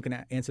only person who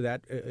can answer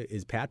that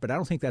is Pat, but I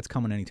don't think that's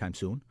coming anytime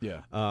soon.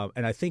 Yeah.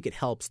 And I think it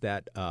helps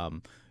that,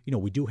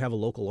 we do have a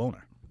local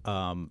owner.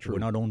 We're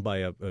not owned by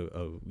a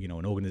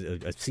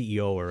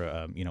CEO or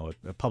a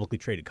publicly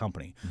traded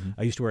company. Mm-hmm.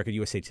 I used to work at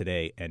USA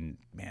Today, and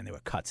man, there were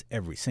cuts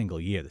every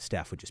single year. The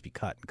staff would just be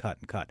cut and cut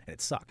and cut, and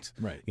it sucked.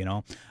 Right.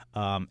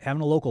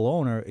 Having a local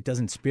owner, it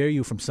doesn't spare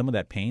you from some of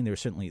that pain.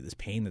 There's certainly this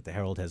pain that the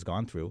Herald has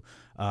gone through,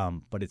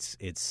 but it's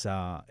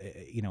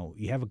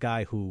you have a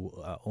guy who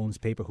owns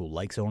paper, who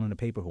likes owning a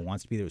paper, who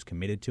wants to be there, who's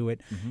committed to it,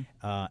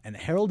 and the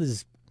Herald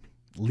is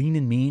lean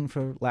and mean,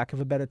 for lack of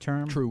a better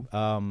term. True.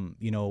 So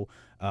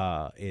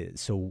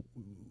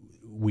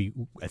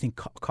I think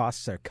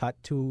costs are cut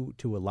to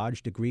a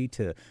large degree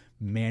to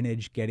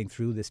manage getting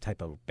through this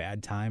type of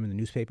bad time in the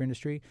newspaper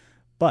industry.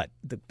 But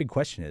the big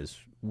question is,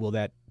 will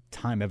that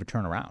time ever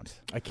turn around?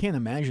 I can't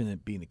imagine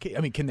it being the case.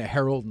 I mean, can the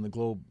Herald and the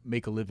Globe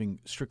make a living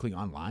strictly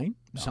online,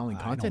 selling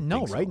content?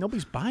 No, right?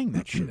 Nobody's buying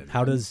that shit anymore.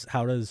 How does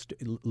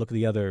look at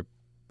the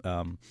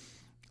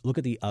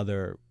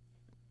other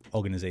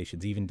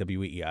organizations, even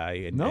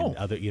WEEI and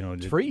other,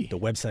 it's free. The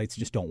websites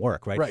just don't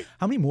work, right? Right.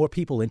 How many more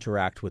people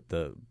interact with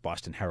the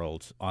Boston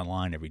Herald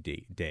online every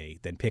day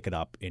than pick it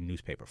up in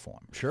newspaper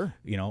form? Sure.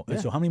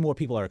 So how many more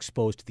people are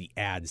exposed to the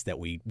ads that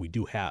we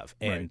do have?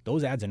 And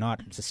those ads are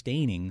not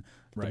sustaining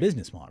the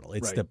business model.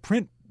 It's the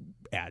print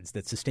ads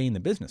that sustain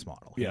the business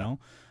model, you know?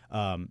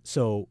 Thank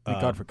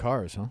God for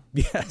cars, huh?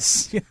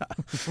 Yes. Yeah.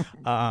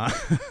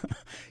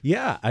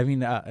 Yeah. I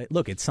mean,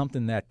 look, it's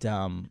something that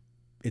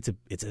it's a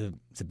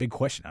big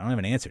question. I don't have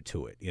an answer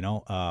to it.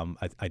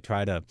 I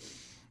try to,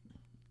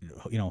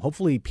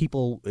 hopefully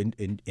people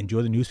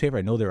enjoy the newspaper.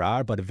 I know there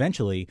are, but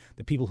eventually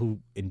the people who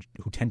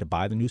tend to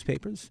buy the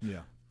newspapers,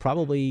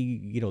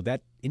 probably,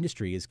 that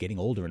industry is getting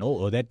older and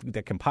older, or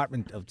that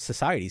compartment of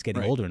society is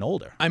getting older and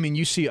older. I mean,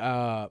 you see,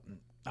 how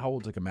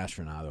old's like a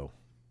Mastronado?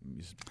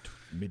 He's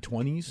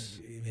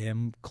mid-20s?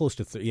 I'm close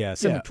to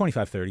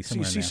 25, 30, So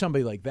you see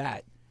somebody like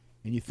that,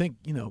 and you think,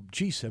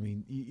 geez, I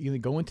mean, you're going to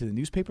go into the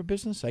newspaper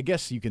business? I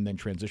guess you can then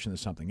transition to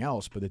something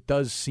else, but it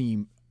does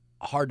seem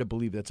hard to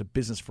believe that's a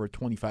business for a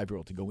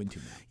 25-year-old to go into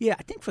now. Yeah,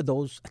 I think for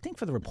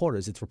the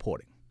reporters, it's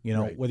reporting.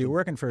 Whether you're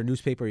working for a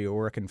newspaper, or you're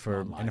working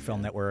for online, NFL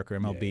Network or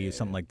MLB or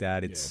something like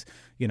that, it's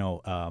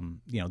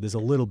there's a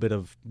little bit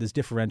of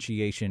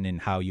differentiation in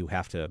how you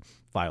have to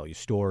file your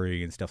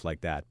story and stuff like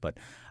that. But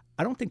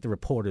I don't think the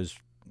reporters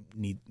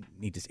need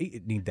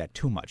that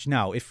too much.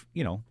 Now, if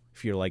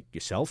you're like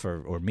yourself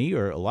or me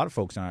or a lot of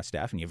folks on our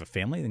staff, and you have a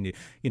family, then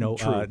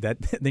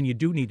then you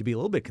do need to be a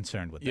little bit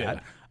concerned with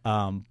that.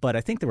 But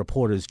I think the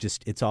reporters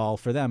it's all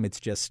for them. It's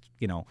just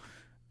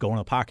going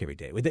to the park every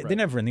day. They're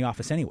never in the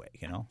office anyway.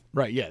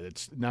 Right. Yeah.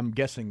 And I'm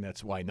guessing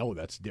that's why I know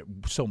that's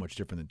so much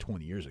different than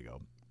 20 years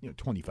ago.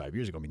 25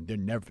 years ago. I mean,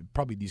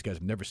 probably these guys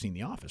have never seen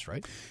The Office,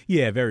 right?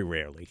 Yeah, very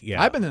rarely.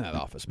 Yeah, I've been in that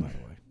office, by the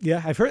way.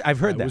 Yeah, I've heard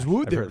that. I was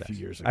wooed there a few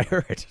years ago. I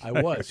heard. I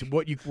was.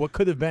 What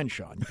could have been,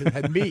 Sean? You could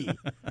have had me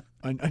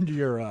under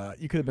your.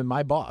 You could have been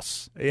my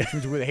boss. Yeah,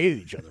 which we hated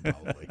each other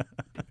probably.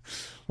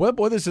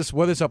 What is this?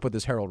 What is up with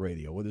this Herald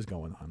Radio? What is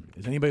going on?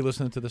 Is anybody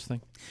listening to this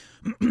thing?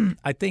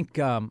 I think.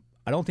 I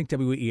don't think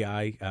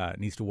WEEI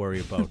needs to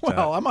worry about.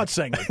 Well, I'm not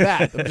saying like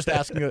that. I'm just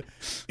asking.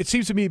 It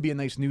seems to me to be a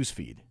nice news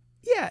feed.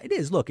 Yeah, it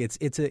is. Look,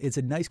 it's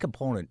a nice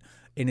component,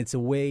 and it's a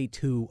way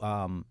to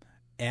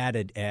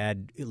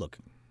add. Look,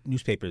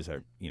 newspapers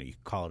are you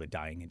call it a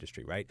dying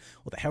industry, right?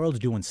 Well, the Herald's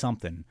doing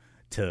something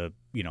to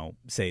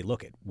say,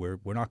 look, we're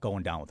not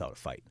going down without a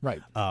fight,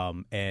 right?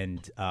 The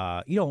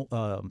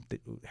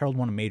Herald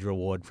won a major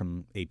award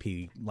from AP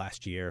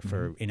last year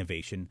for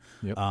innovation,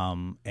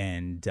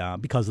 and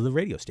because of the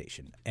radio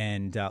station.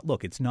 And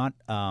look, it's not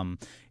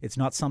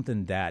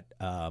something that.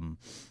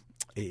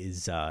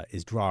 Is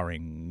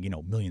drawing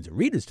millions of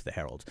readers to the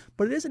Herald,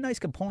 but it is a nice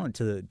component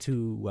to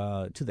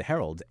the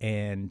Herald,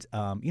 and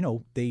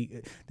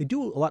they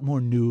do a lot more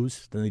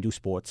news than they do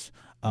sports,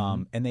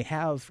 and they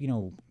have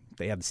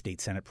they have the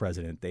state senate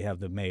president, they have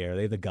the mayor,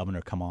 they have the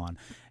governor come on,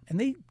 and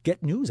they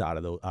get news out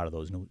of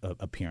those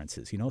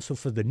appearances. So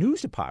for the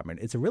news department,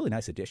 it's a really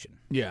nice addition.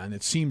 Yeah, and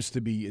it seems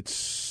to be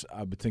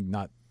I would think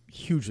not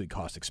hugely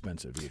cost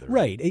expensive either.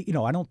 Right.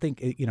 I don't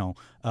think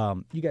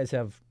you guys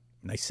have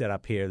nice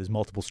setup here. There's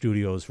multiple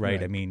studios,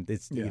 right? I mean,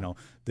 it's the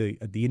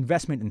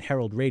investment in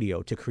Herald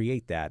Radio to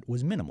create that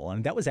was minimal,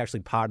 and that was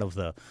actually part of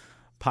the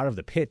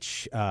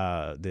pitch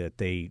that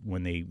they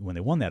when they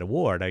won that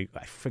award. I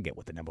forget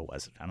what the number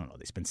was. I don't know.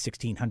 They spent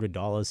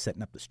 $1,600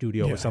 setting up the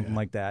studio or something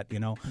like that.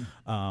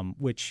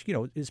 Which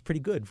is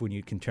pretty good when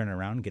you can turn it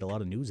around and get a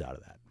lot of news out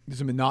of that. Does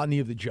the monotony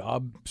of the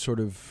job sort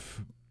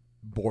of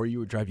bore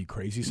you or drive you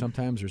crazy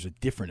sometimes, or is it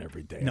different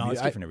every day? No,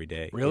 it's different every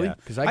day. Really?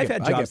 Because I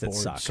get jobs that bored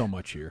suck so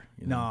much here.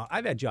 No,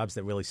 I've had jobs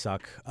that really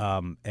suck,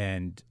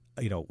 and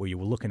where you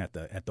were looking at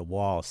the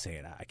wall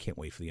saying, I can't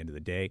wait for the end of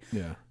the day.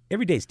 Yeah.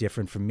 Every day's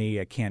different for me.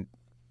 I can't,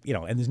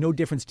 and there's no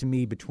difference to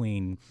me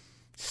between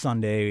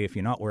Sunday if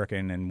you're not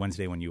working and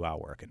Wednesday when you are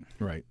working.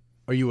 Right.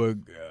 Are you a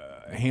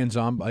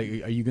hands-on? Are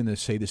you going to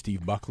say to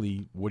Steve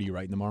Buckley, what are you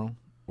writing tomorrow?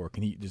 Or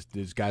can he just,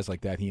 there's guys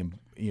like that, he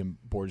and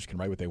Borges can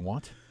write what they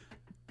want?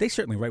 They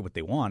certainly write what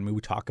they want. I mean,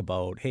 we talk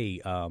about,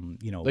 hey,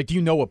 Like, do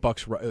you know what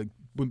Buck's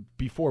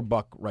before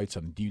Buck writes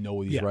something, do you know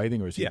what he's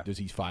writing, or does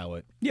he file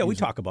it? Yeah, we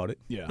talk about it.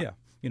 Yeah.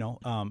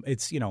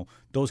 It's,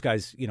 those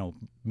guys,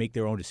 make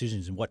their own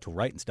decisions and what to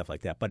write and stuff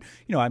like that. But,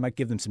 I might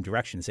give them some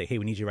direction and say, hey,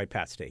 we need you to write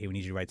Pats today. Hey, we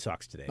need you to write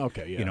Sox today.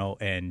 Okay, yeah.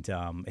 And,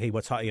 hey,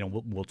 what's hot?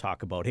 We'll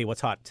talk about, hey,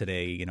 what's hot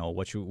today?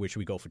 Where should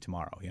we go for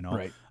tomorrow?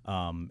 Right.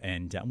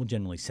 And we'll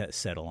generally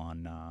settle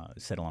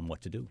on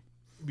what to do.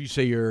 You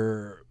say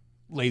you're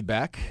laid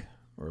back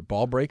or a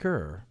ball breaker,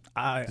 or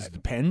does it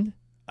depend?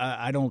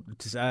 I don't.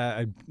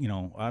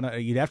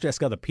 You'd have to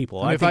ask other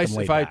people. I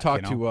mean, if I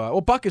talk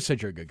to, Buck has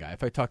said you're a good guy.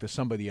 If I talk to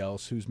somebody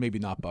else who's maybe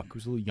not Buck,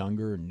 who's a little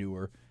younger and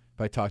newer,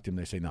 if I talk to him,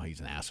 they say, no, he's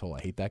an asshole.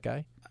 I hate that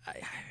guy.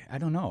 I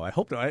don't know. I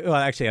hope. Well,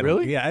 actually, I don't.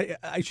 Really? Yeah,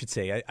 I should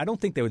say. I don't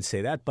think they would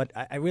say that, but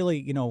I really,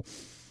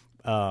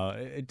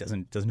 it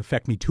doesn't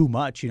affect me too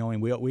much.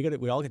 And we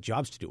all get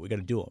jobs to do. We got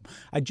to do them.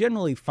 I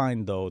generally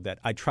find though that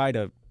I try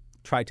to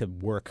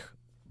work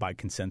by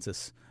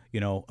consensus.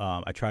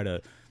 I try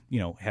to.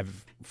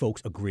 Have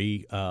folks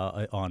agree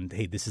on,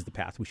 hey, this is the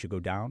path we should go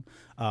down.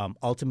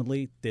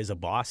 Ultimately, there's a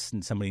boss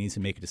and somebody needs to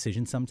make a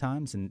decision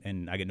sometimes,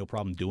 and I get no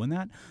problem doing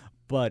that.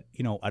 But,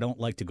 I don't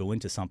like to go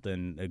into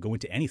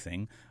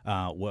anything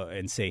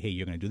and say, hey,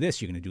 you're going to do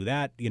this, you're going to do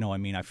that.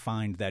 I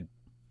find that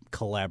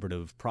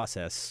collaborative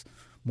process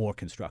more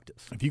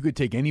constructive. If you could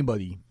take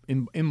anybody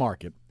in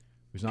market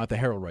who's not the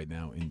Herald right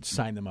now and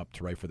sign them up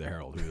to write for the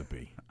Herald, who would it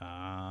be?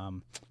 I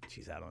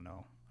don't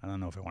know. I don't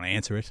know if I want to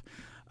answer it.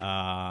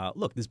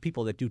 Look, there's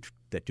people that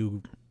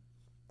do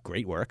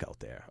great work out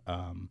there.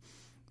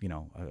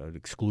 I'd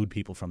exclude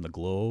people from the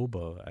Globe.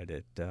 I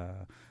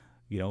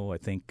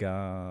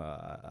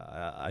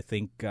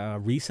think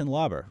Reese and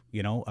Lauber,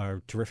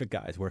 are terrific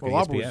guys working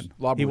at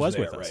ESPN. He was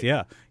with us,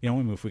 yeah.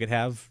 If we could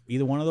have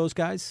either one of those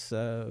guys,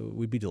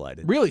 we'd be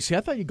delighted. Really? See,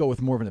 I thought you'd go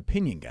with more of an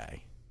opinion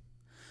guy.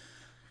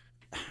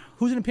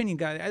 Who's an opinion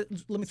guy?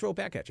 Let me throw it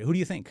back at you. Who do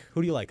you think?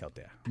 Who do you like out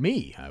there?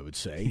 Me, I would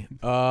say.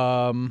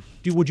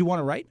 Would you want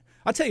to write?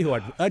 I'll tell you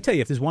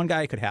if there's one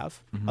guy I could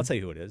have, I'll tell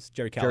you who it is.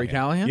 Jerry Callahan. Jerry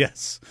Callahan?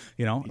 Yes.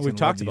 We've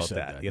talked about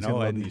that.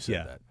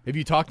 That. Have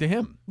you talked to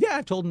him? Yeah,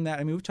 I've told him that.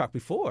 I mean, we've talked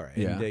before,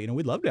 and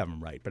we'd love to have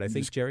him write. But I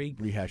think Jerry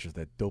rehashes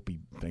that dopey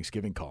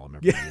Thanksgiving column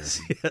every year.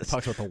 Yes.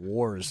 Talks about the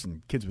wars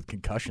and kids with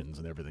concussions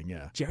and everything.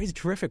 Yeah, Jerry's a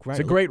terrific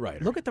writer. He's a great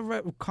writer. Look at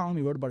the column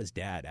he wrote about his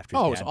dad after. It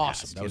his was dad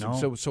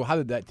awesome. passed, So how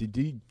did that? Did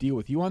he deal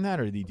with you on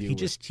that, or did he deal?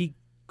 He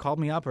called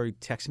me up or he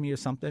texted me or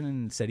something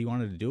and said he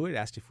wanted to do it,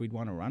 asked if we'd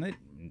want to run it.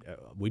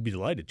 We'd be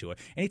delighted to.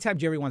 Anytime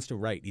Jerry wants to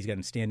write, he's got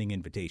a standing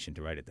invitation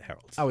to write at the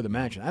Herald. I would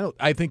imagine.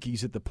 I think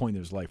he's at the point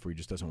in his life where he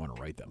just doesn't want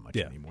to write that much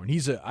anymore.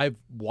 And I've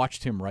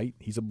watched him write.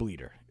 He's a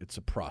bleeder. It's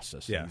a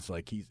process. Yeah.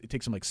 It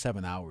takes him like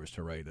 7 hours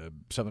to write a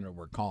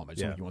 700-word column. I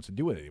just don't think he wants to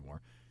do it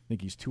anymore. I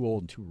think he's too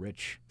old and too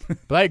rich.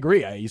 But I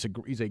agree. He's a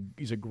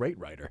great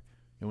writer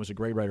and was a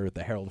great writer at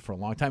the Herald for a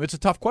long time. It's a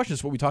tough question.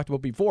 It's what we talked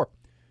about before.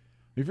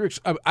 If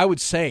I would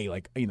say,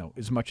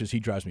 as much as he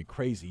drives me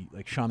crazy,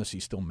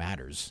 Shaughnessy still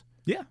matters.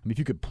 Yeah. I mean, if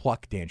you could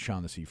pluck Dan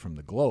Shaughnessy from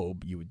the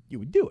Globe, you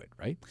would do it,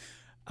 right?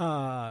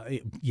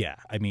 Yeah.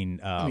 I mean,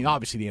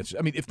 obviously the answer.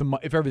 I mean,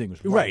 if everything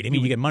was right. I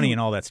mean, you get money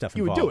and all that stuff.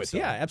 You involved. would do it. Though.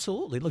 Yeah,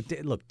 absolutely.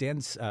 Look,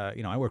 Dan's.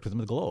 I worked with him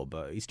at the Globe.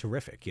 He's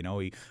terrific.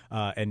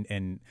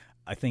 And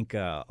I think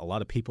a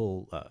lot of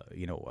people,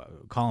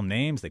 call him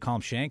names. They call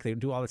him Shank. They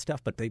do all that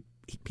stuff, but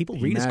people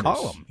read his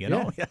column.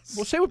 Yes.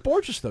 Well, say with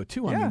Borges though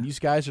too. I mean, these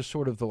guys are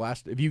sort of the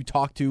last. Have you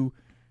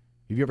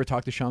ever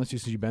talked to Shaughnessy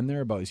since you've been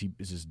there about is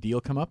his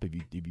deal come up? Have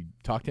you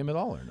talked to him at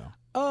all or no?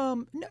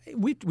 No,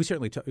 we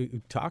certainly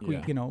talk.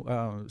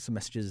 Yeah. Some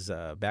messages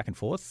back and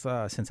forth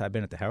since I've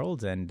been at the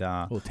Herald and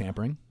a little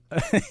tampering.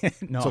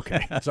 No, it's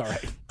okay. It's all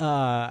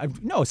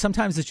right. No,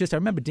 sometimes it's just I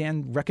remember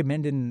Dan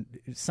recommending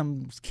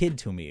some kid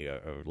to me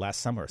or last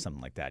summer or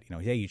something like that.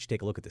 Hey, you should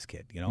take a look at this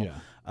kid. Yeah.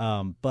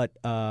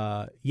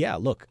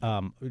 Look,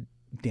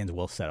 Dan's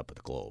well set up at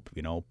the Globe.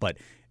 But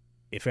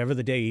if ever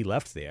the day he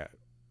left there,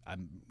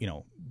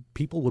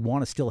 people would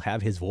want to still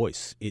have his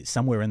voice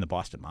somewhere in the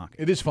Boston market.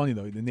 It is funny,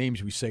 though. The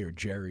names we say are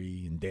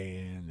Jerry and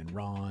Dan and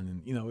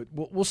Ron, and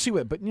we'll see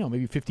what. But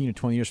maybe 15 or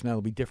 20 years from now,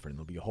 it'll be different.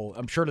 There'll be a whole.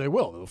 I'm sure they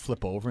will. They'll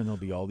flip over, and there'll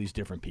be all these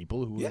different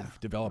people who have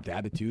developed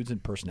attitudes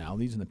and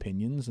personalities and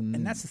opinions,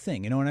 and that's the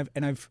thing, I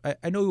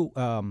know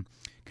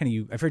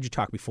I've heard you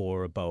talk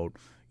before about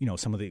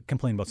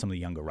complain about some of the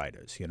younger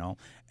writers,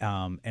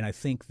 and I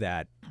think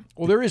that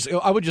there is.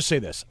 I would just say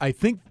this. I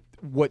think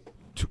what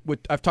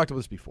I've talked about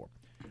this before.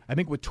 I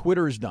think what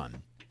Twitter has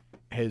done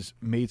has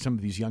made some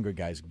of these younger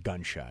guys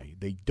gun shy.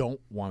 They don't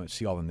want to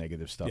see all the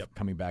negative stuff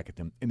coming back at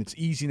them. And it's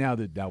easy now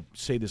to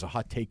say there's a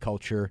hot take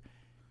culture,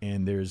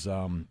 and there's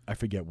I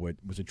forget what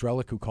was it,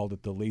 Drellick who called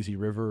it the lazy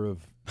river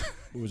of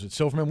was it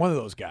Silverman? One of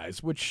those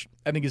guys, which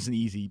I think is an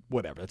easy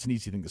whatever. That's an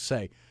easy thing to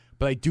say.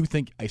 But I do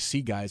think I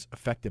see guys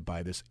affected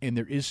by this, and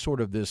there is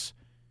sort of this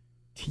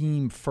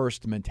team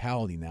first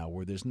mentality now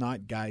where there's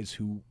not guys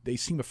who they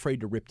seem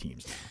afraid to rip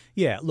teams now.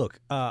 Yeah, look,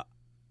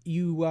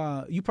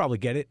 you probably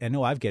get it. I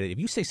know I've get it. If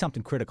you say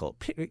something critical,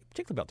 particularly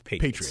about the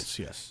Patriots. Patriots,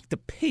 yes. The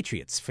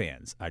Patriots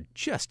fans are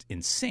just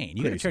insane.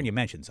 You got to turn your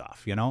mentions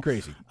off,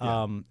 Crazy.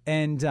 Yeah.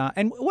 And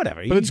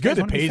whatever. But it's good.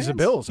 It pays the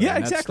bills. Yeah,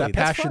 exactly. That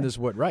passion is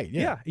what right.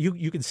 Yeah.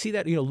 You can see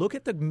that. Look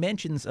at the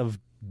mentions of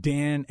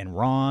Dan and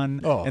Ron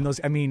and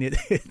those. I mean,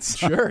 it's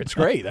sure. It's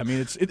great. I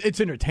mean,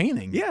 it's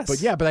entertaining. Yes.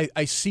 But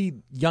I see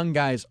young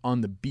guys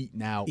on the beat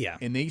now. Yeah.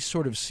 And they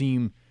sort of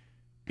seem.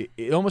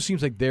 It almost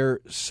seems like they're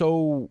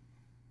so.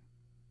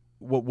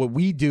 What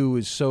we do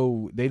is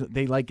so they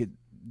like it,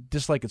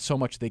 dislike it so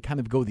much they kind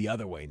of go the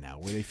other way now,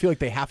 where they feel like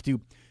they have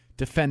to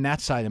defend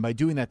that side, and by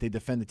doing that they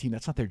defend the team.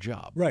 That's not their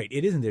job. Right.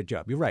 It isn't their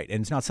job. You're right, and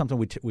it's not something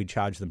we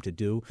charge them to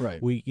do.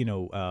 Right. We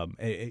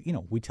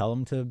we tell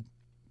them to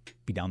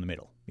be down the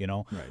middle.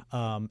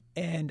 Right.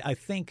 And I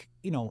think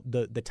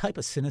the type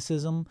of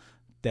cynicism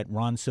that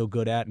Ron's so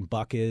good at, and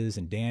Buck is,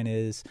 and Dan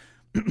is,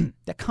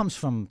 that comes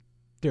from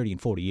 30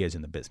 and 40 years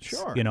in the business.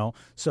 Sure.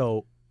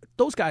 So.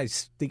 Those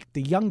guys,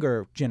 the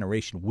younger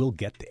generation will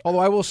get there. Although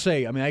I will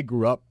say, I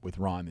grew up with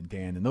Ron and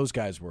Dan, and those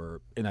guys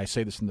were, and I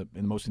say this in the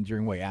most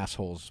endearing way,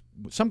 assholes.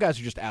 Some guys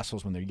are just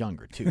assholes when they're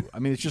younger too.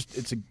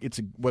 It's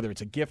a whether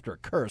it's a gift or a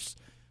curse.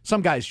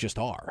 Some guys just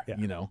are,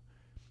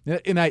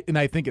 And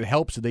I think it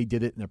helps that they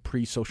did it in a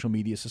pre-social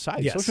media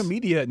society. Yes. Social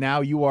media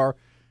now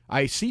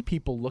I see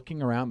people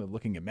looking around, they're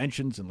looking at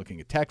mentions and looking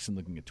at texts and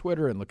looking at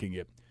Twitter and looking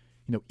at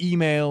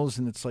emails,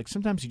 and it's like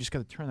sometimes you just got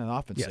to turn that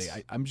off and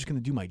say, I'm just going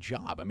to do my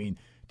job.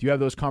 Do you have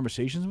those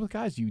conversations with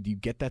guys? Do you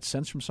get that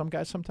sense from some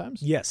guys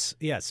sometimes? Yes,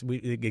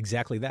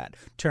 exactly that.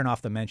 Turn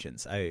off the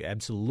mentions. I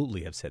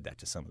absolutely have said that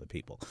to some of the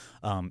people.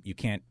 You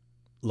can't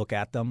look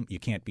at them. You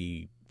can't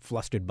be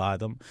flustered by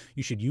them.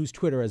 You should use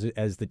Twitter as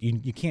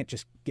you can't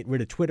just get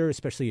rid of Twitter,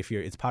 especially if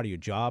it's part of your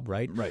job,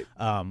 right? Right.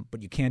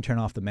 But you can turn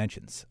off the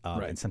mentions,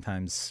 right. And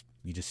sometimes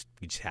you just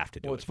have to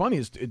do it. What's funny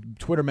is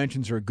Twitter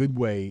mentions are a good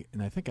way,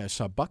 and I think I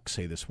saw Buck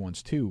say this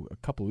once too a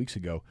couple of weeks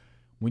ago.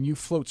 When you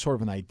float sort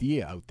of an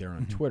idea out there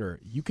on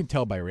Twitter, you can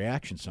tell by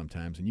reaction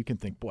sometimes, and you can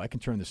think, boy, I can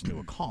turn this into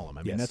a column.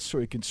 That's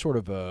sort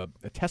of a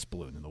test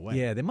balloon in a way.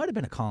 Yeah, there might have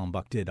been a column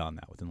Buck did on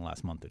that within the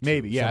last month or two.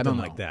 Maybe, yeah, something I don't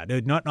know.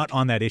 like that. Not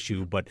on that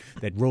issue, but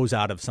that rose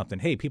out of something.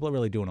 Hey, people are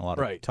really doing a lot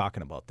of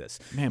talking about this.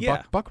 Man,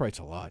 yeah. Buck writes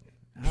a lot.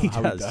 He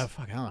does. I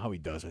don't know how he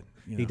does it.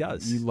 He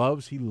does. He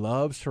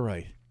loves to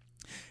write.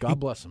 God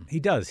bless him. He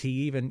does. He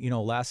even,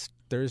 last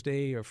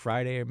Thursday or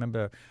Friday, I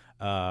remember,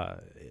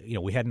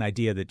 we had an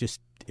idea that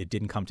just it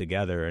didn't come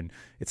together, and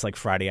it's like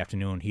Friday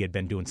afternoon. He had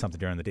been doing something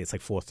during the day. It's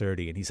like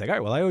 4:30, and he's like, "All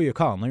right, well, I owe you a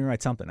column. Let me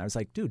write something." I was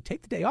like, "Dude,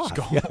 take the day off.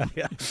 Go home.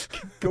 Yeah.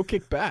 Go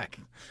kick back."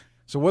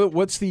 So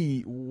what's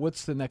the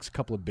next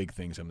couple of big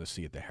things I'm going to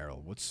see at the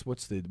Herald? What's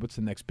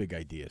the next big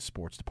idea,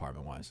 sports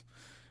department wise?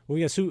 Well,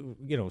 we got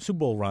Super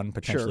Bowl run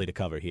potentially to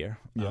cover here,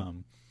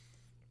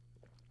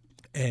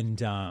 and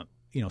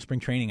spring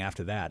training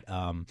after that.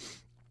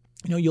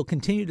 You'll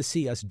continue to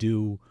see us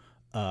do.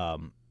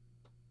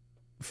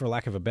 For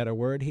lack of a better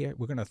word here,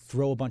 we're going to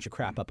throw a bunch of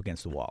crap up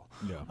against the wall.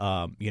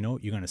 Yeah.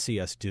 You're going to see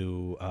us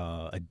do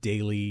a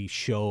daily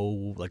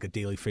show, like a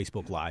daily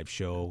Facebook Live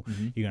show.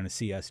 Mm-hmm. You're going to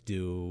see us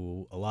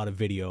do a lot of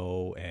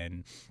video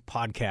and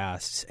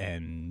podcasts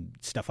and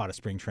stuff out of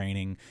spring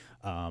training.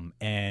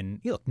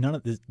 And look, none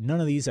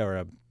of these are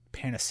a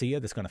panacea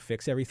that's going to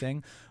fix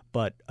everything,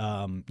 but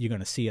you're going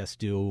to see us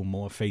do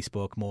more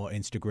Facebook, more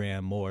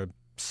Instagram, more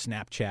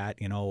Snapchat,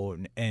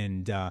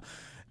 and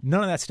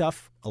none of that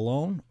stuff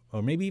alone,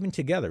 or maybe even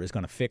together, is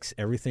going to fix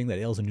everything that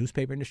ails the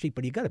newspaper industry.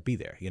 But you got to be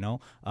there,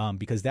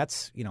 because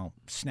that's,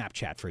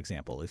 Snapchat, for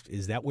example.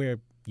 Is that where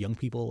young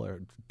people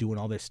are doing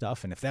all their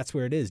stuff? And if that's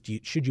where it is,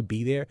 should you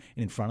be there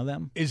and in front of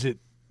them? Is it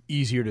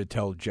easier to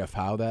tell Jeff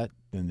Howe that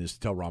than to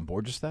tell Ron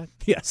Borges that?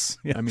 Yes.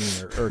 Yeah. I mean,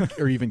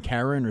 or even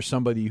Karen or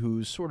somebody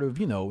who's sort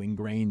of,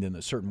 ingrained in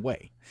a certain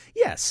way.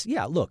 Yes.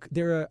 Yeah. Look,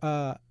 there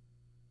are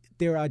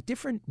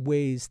different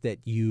ways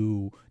that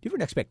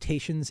different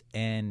expectations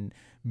and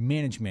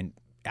management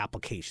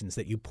applications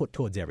that you put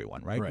towards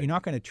everyone, right? You're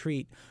not going to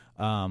treat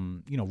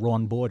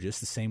Ron Borges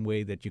the same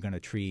way that you're going to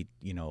treat,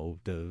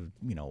 the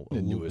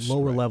newest,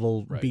 lower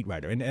level right. beat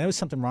writer. And that was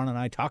something Ron and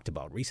I talked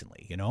about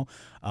recently,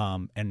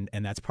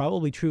 and that's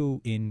probably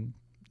true in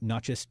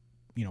not just,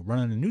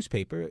 running a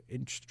newspaper.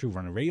 It's true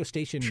running a radio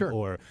station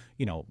or,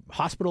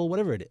 hospital,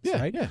 whatever it is,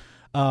 right? Yeah.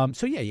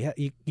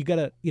 You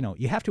gotta,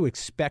 you have to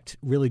expect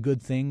really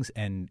good things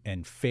and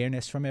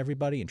fairness from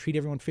everybody and treat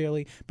everyone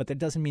fairly, but that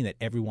doesn't mean that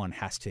everyone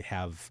has to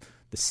have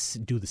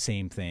do the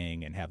same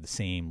thing and have the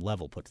same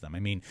level put to them. I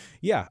mean,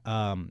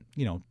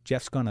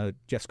 Jeff's gonna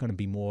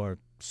be more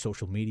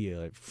social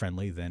media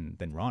friendly than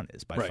Ron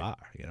is by far.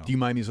 Do you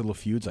mind these little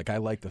feuds? Like, I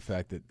like the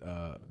fact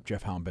that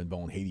Jeff Howe and Ben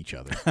Bowen hate each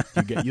other.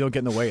 You don't get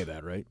in the way of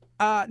that, right?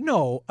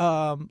 No.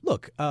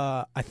 Look,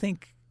 I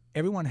think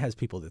everyone has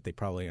people that they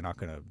probably are not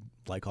going to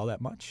like all that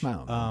much. I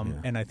don't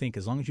know, And I think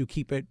as long as you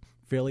keep it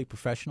fairly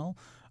professional.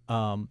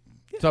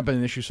 It's not been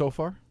an issue so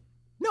far?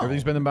 No.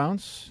 Everything's been in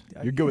bounds?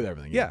 You're good with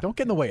everything. Yeah. Don't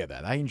get in the way of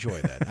that. I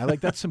enjoy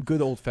that. That's some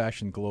good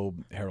old-fashioned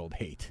Globe Herald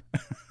hate.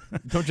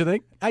 Don't you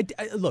think?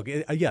 Look,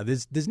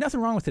 there's nothing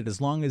wrong with it as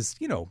long as,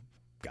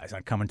 guys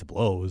aren't coming to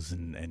blows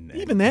and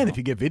even then, if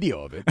you get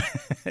video of it,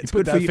 it's put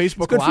good that for you.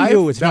 Facebook It's good Live. for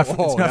you. It's that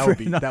not would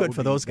be good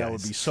for those guys. That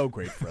would be so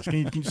great for us.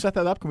 Can you set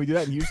that up? Can we do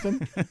that in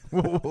Houston?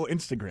 We'll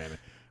Instagram it.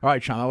 All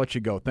right, Sean, I'll let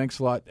you go. Thanks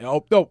a lot.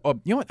 Oh, no,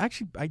 you know what?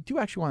 Actually, I do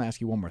want to ask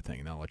you one more thing,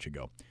 and then I'll let you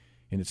go.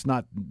 And it's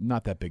not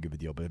that big of a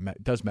deal, but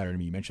it does matter to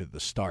me. You mentioned at the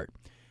start.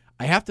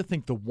 I have to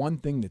think the one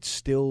thing that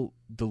still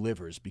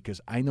delivers, because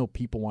I know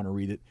people want to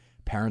read it,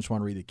 parents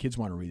want to read it, kids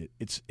want to read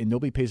it, and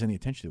nobody pays any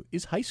attention to it,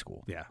 is high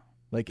school. Yeah.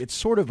 Like, it's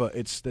sort of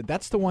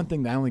that's the one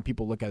thing that I don't think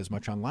people look at as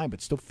much online, but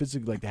still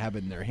physically like to have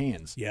it in their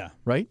hands. Yeah.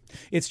 Right?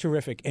 It's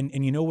terrific. And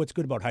what's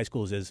good about high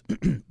schools is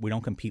we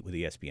don't compete with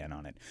ESPN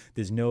on it.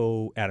 There's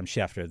no Adam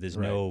Schefter. There's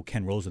no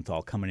Ken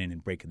Rosenthal coming in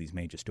and breaking these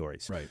major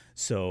stories. Right.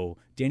 So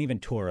Danny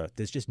Ventura,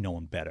 there's just no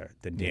one better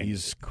than Danny.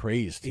 He's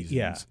crazed. He's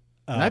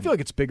and I feel like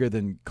it's bigger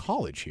than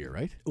college here,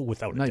 right?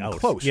 Without a Not doubt. even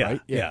close, right?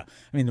 Yeah.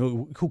 I mean,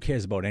 who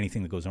cares about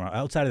anything that goes around?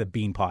 Outside of the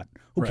bean pot,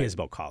 who cares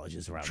about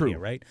colleges around here,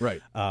 right?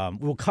 Right.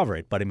 We'll cover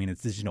it, but I mean,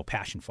 there's just no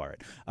passion for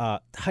it.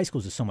 High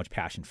schools there's so much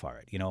passion for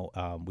it.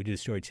 We did a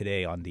story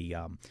today on the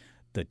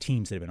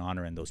teams that have been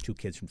honoring those two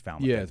kids from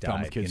Falmouth. Yeah, that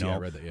Falmouth died, kids. Yeah, I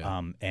read that.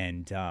 Yeah.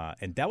 And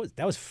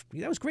that was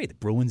great. The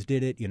Bruins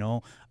did it.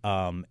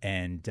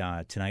 And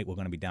tonight we're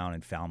going to be down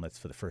in Falmouth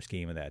for the first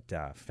game of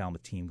that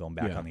Falmouth team going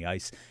back on the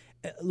ice.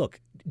 Look,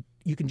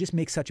 you can just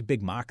make such a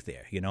big mark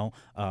there,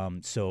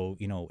 So,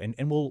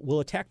 and we'll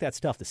attack that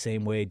stuff the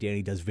same way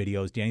Danny does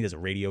videos. Danny does a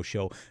radio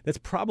show. That's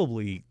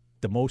probably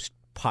the most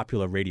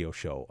popular radio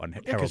show on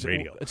Herald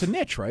Radio. It's a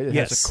niche, right? It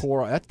has a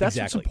core. That's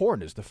exactly. What's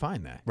important, is to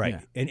find that.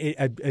 Right. Yeah. And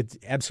it's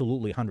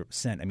absolutely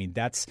 100%. I mean,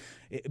 that's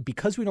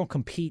because we don't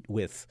compete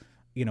with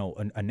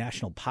a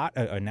national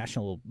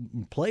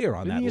player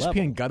on that level.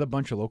 ESPN got a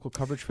bunch of local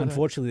coverage for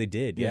Unfortunately, they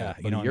did. Yeah,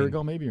 a year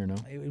ago, maybe, or no?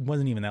 It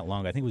wasn't even that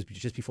long. I think it was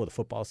just before the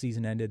football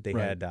season ended. They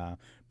had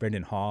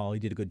Brendan Hall. He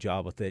did a good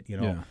job with it.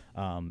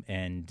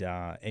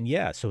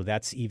 So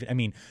that's even. I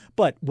mean,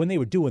 but when they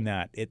were doing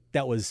that,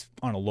 that was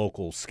on a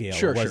local scale.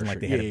 It wasn't like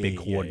they had a big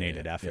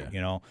coordinated effort.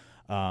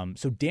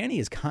 So Danny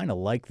is kind of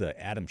like the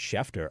Adam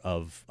Schefter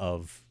of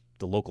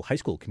the local high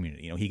school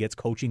community. He gets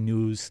coaching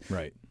news.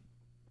 Right.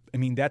 I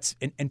mean,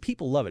 and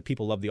people love it.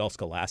 People love the All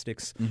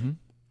Scholastics. Mm-hmm.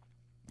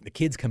 The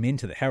kids come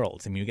into the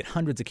Heralds. I mean, you get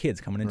hundreds of kids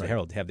coming into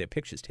Herald to have their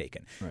pictures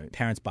taken. Right.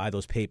 Parents buy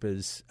those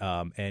papers,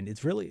 and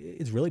it's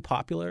really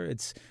popular.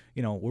 It's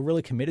we're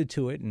really committed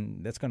to it,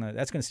 and that's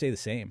gonna stay the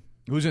same.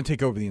 Who's going to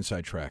take over the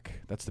inside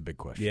track? That's the big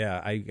question. Yeah,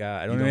 I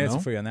don't know the answer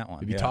for you on that one.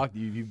 Have you talked? Do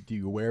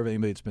you aware of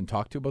anybody that's been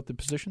talked to about the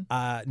position?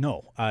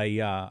 No.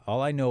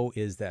 All I know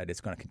is that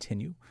it's going to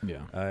continue.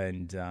 Yeah.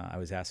 And I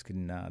was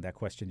asking that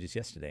question just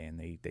yesterday,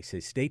 and they say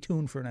stay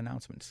tuned for an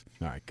announcement.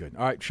 All right, good.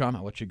 All right, Sean,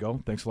 I'll let you go.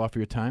 Thanks a lot for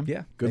your time.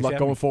 Yeah. Good luck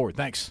going forward.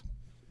 Thanks.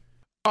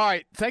 All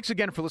right. Thanks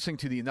again for listening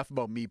to the Enough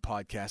About Me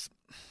podcast.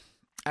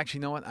 Actually,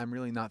 you know what? I'm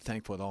really not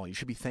thankful at all. You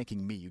should be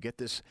thanking me. You get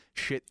this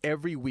shit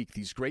every week,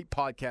 these great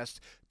podcasts,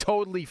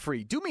 totally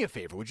free. Do me a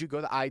favor. Would you go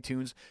to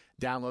iTunes,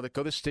 download it,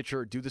 go to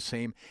Stitcher, do the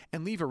same,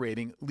 and leave a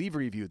rating, leave a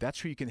review.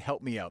 That's where you can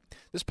help me out.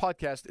 This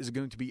podcast is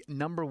going to be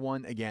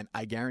 #1 again.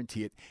 I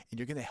guarantee it. And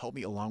you're going to help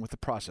me along with the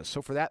process.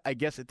 So for that, I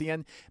guess at the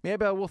end,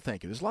 maybe I will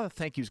thank you. There's a lot of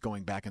thank yous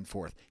going back and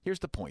forth. Here's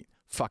the point.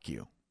 Fuck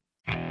you.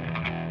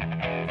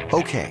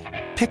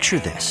 Okay, picture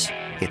this.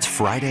 It's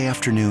Friday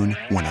afternoon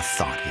when a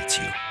thought hits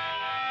you.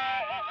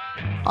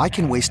 I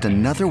can waste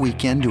another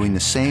weekend doing the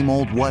same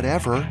old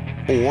whatever,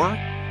 or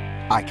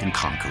I can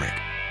conquer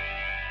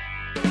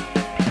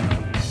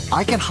it.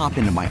 I can hop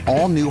into my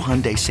all-new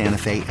Hyundai Santa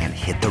Fe and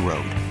hit the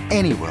road.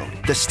 Any road.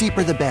 The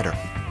steeper, the better.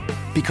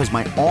 Because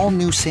my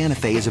all-new Santa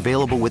Fe is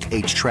available with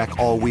H-Track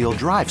all-wheel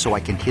drive, so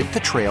I can hit the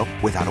trail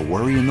without a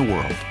worry in the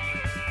world.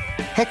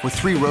 Heck, with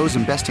 3 rows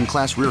and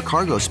best-in-class rear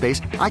cargo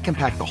space, I can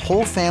pack the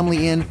whole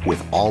family in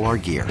with all our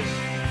gear.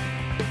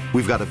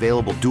 We've got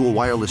available dual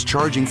wireless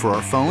charging for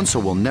our phones, so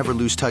we'll never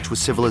lose touch with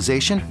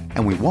civilization,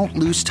 and we won't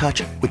lose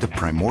touch with the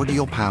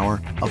primordial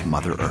power of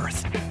Mother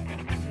Earth.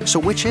 So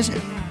which is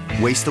it?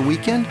 Waste the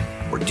weekend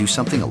or do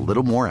something a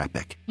little more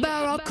epic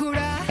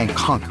and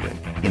conquer it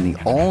in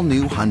the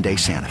all-new Hyundai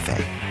Santa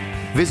Fe.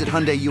 Visit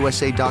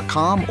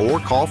HyundaiUSA.com or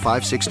call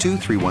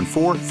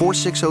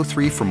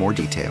 562-314-4603 for more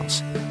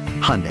details.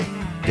 Hyundai,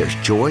 there's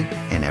joy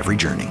in every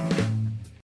journey.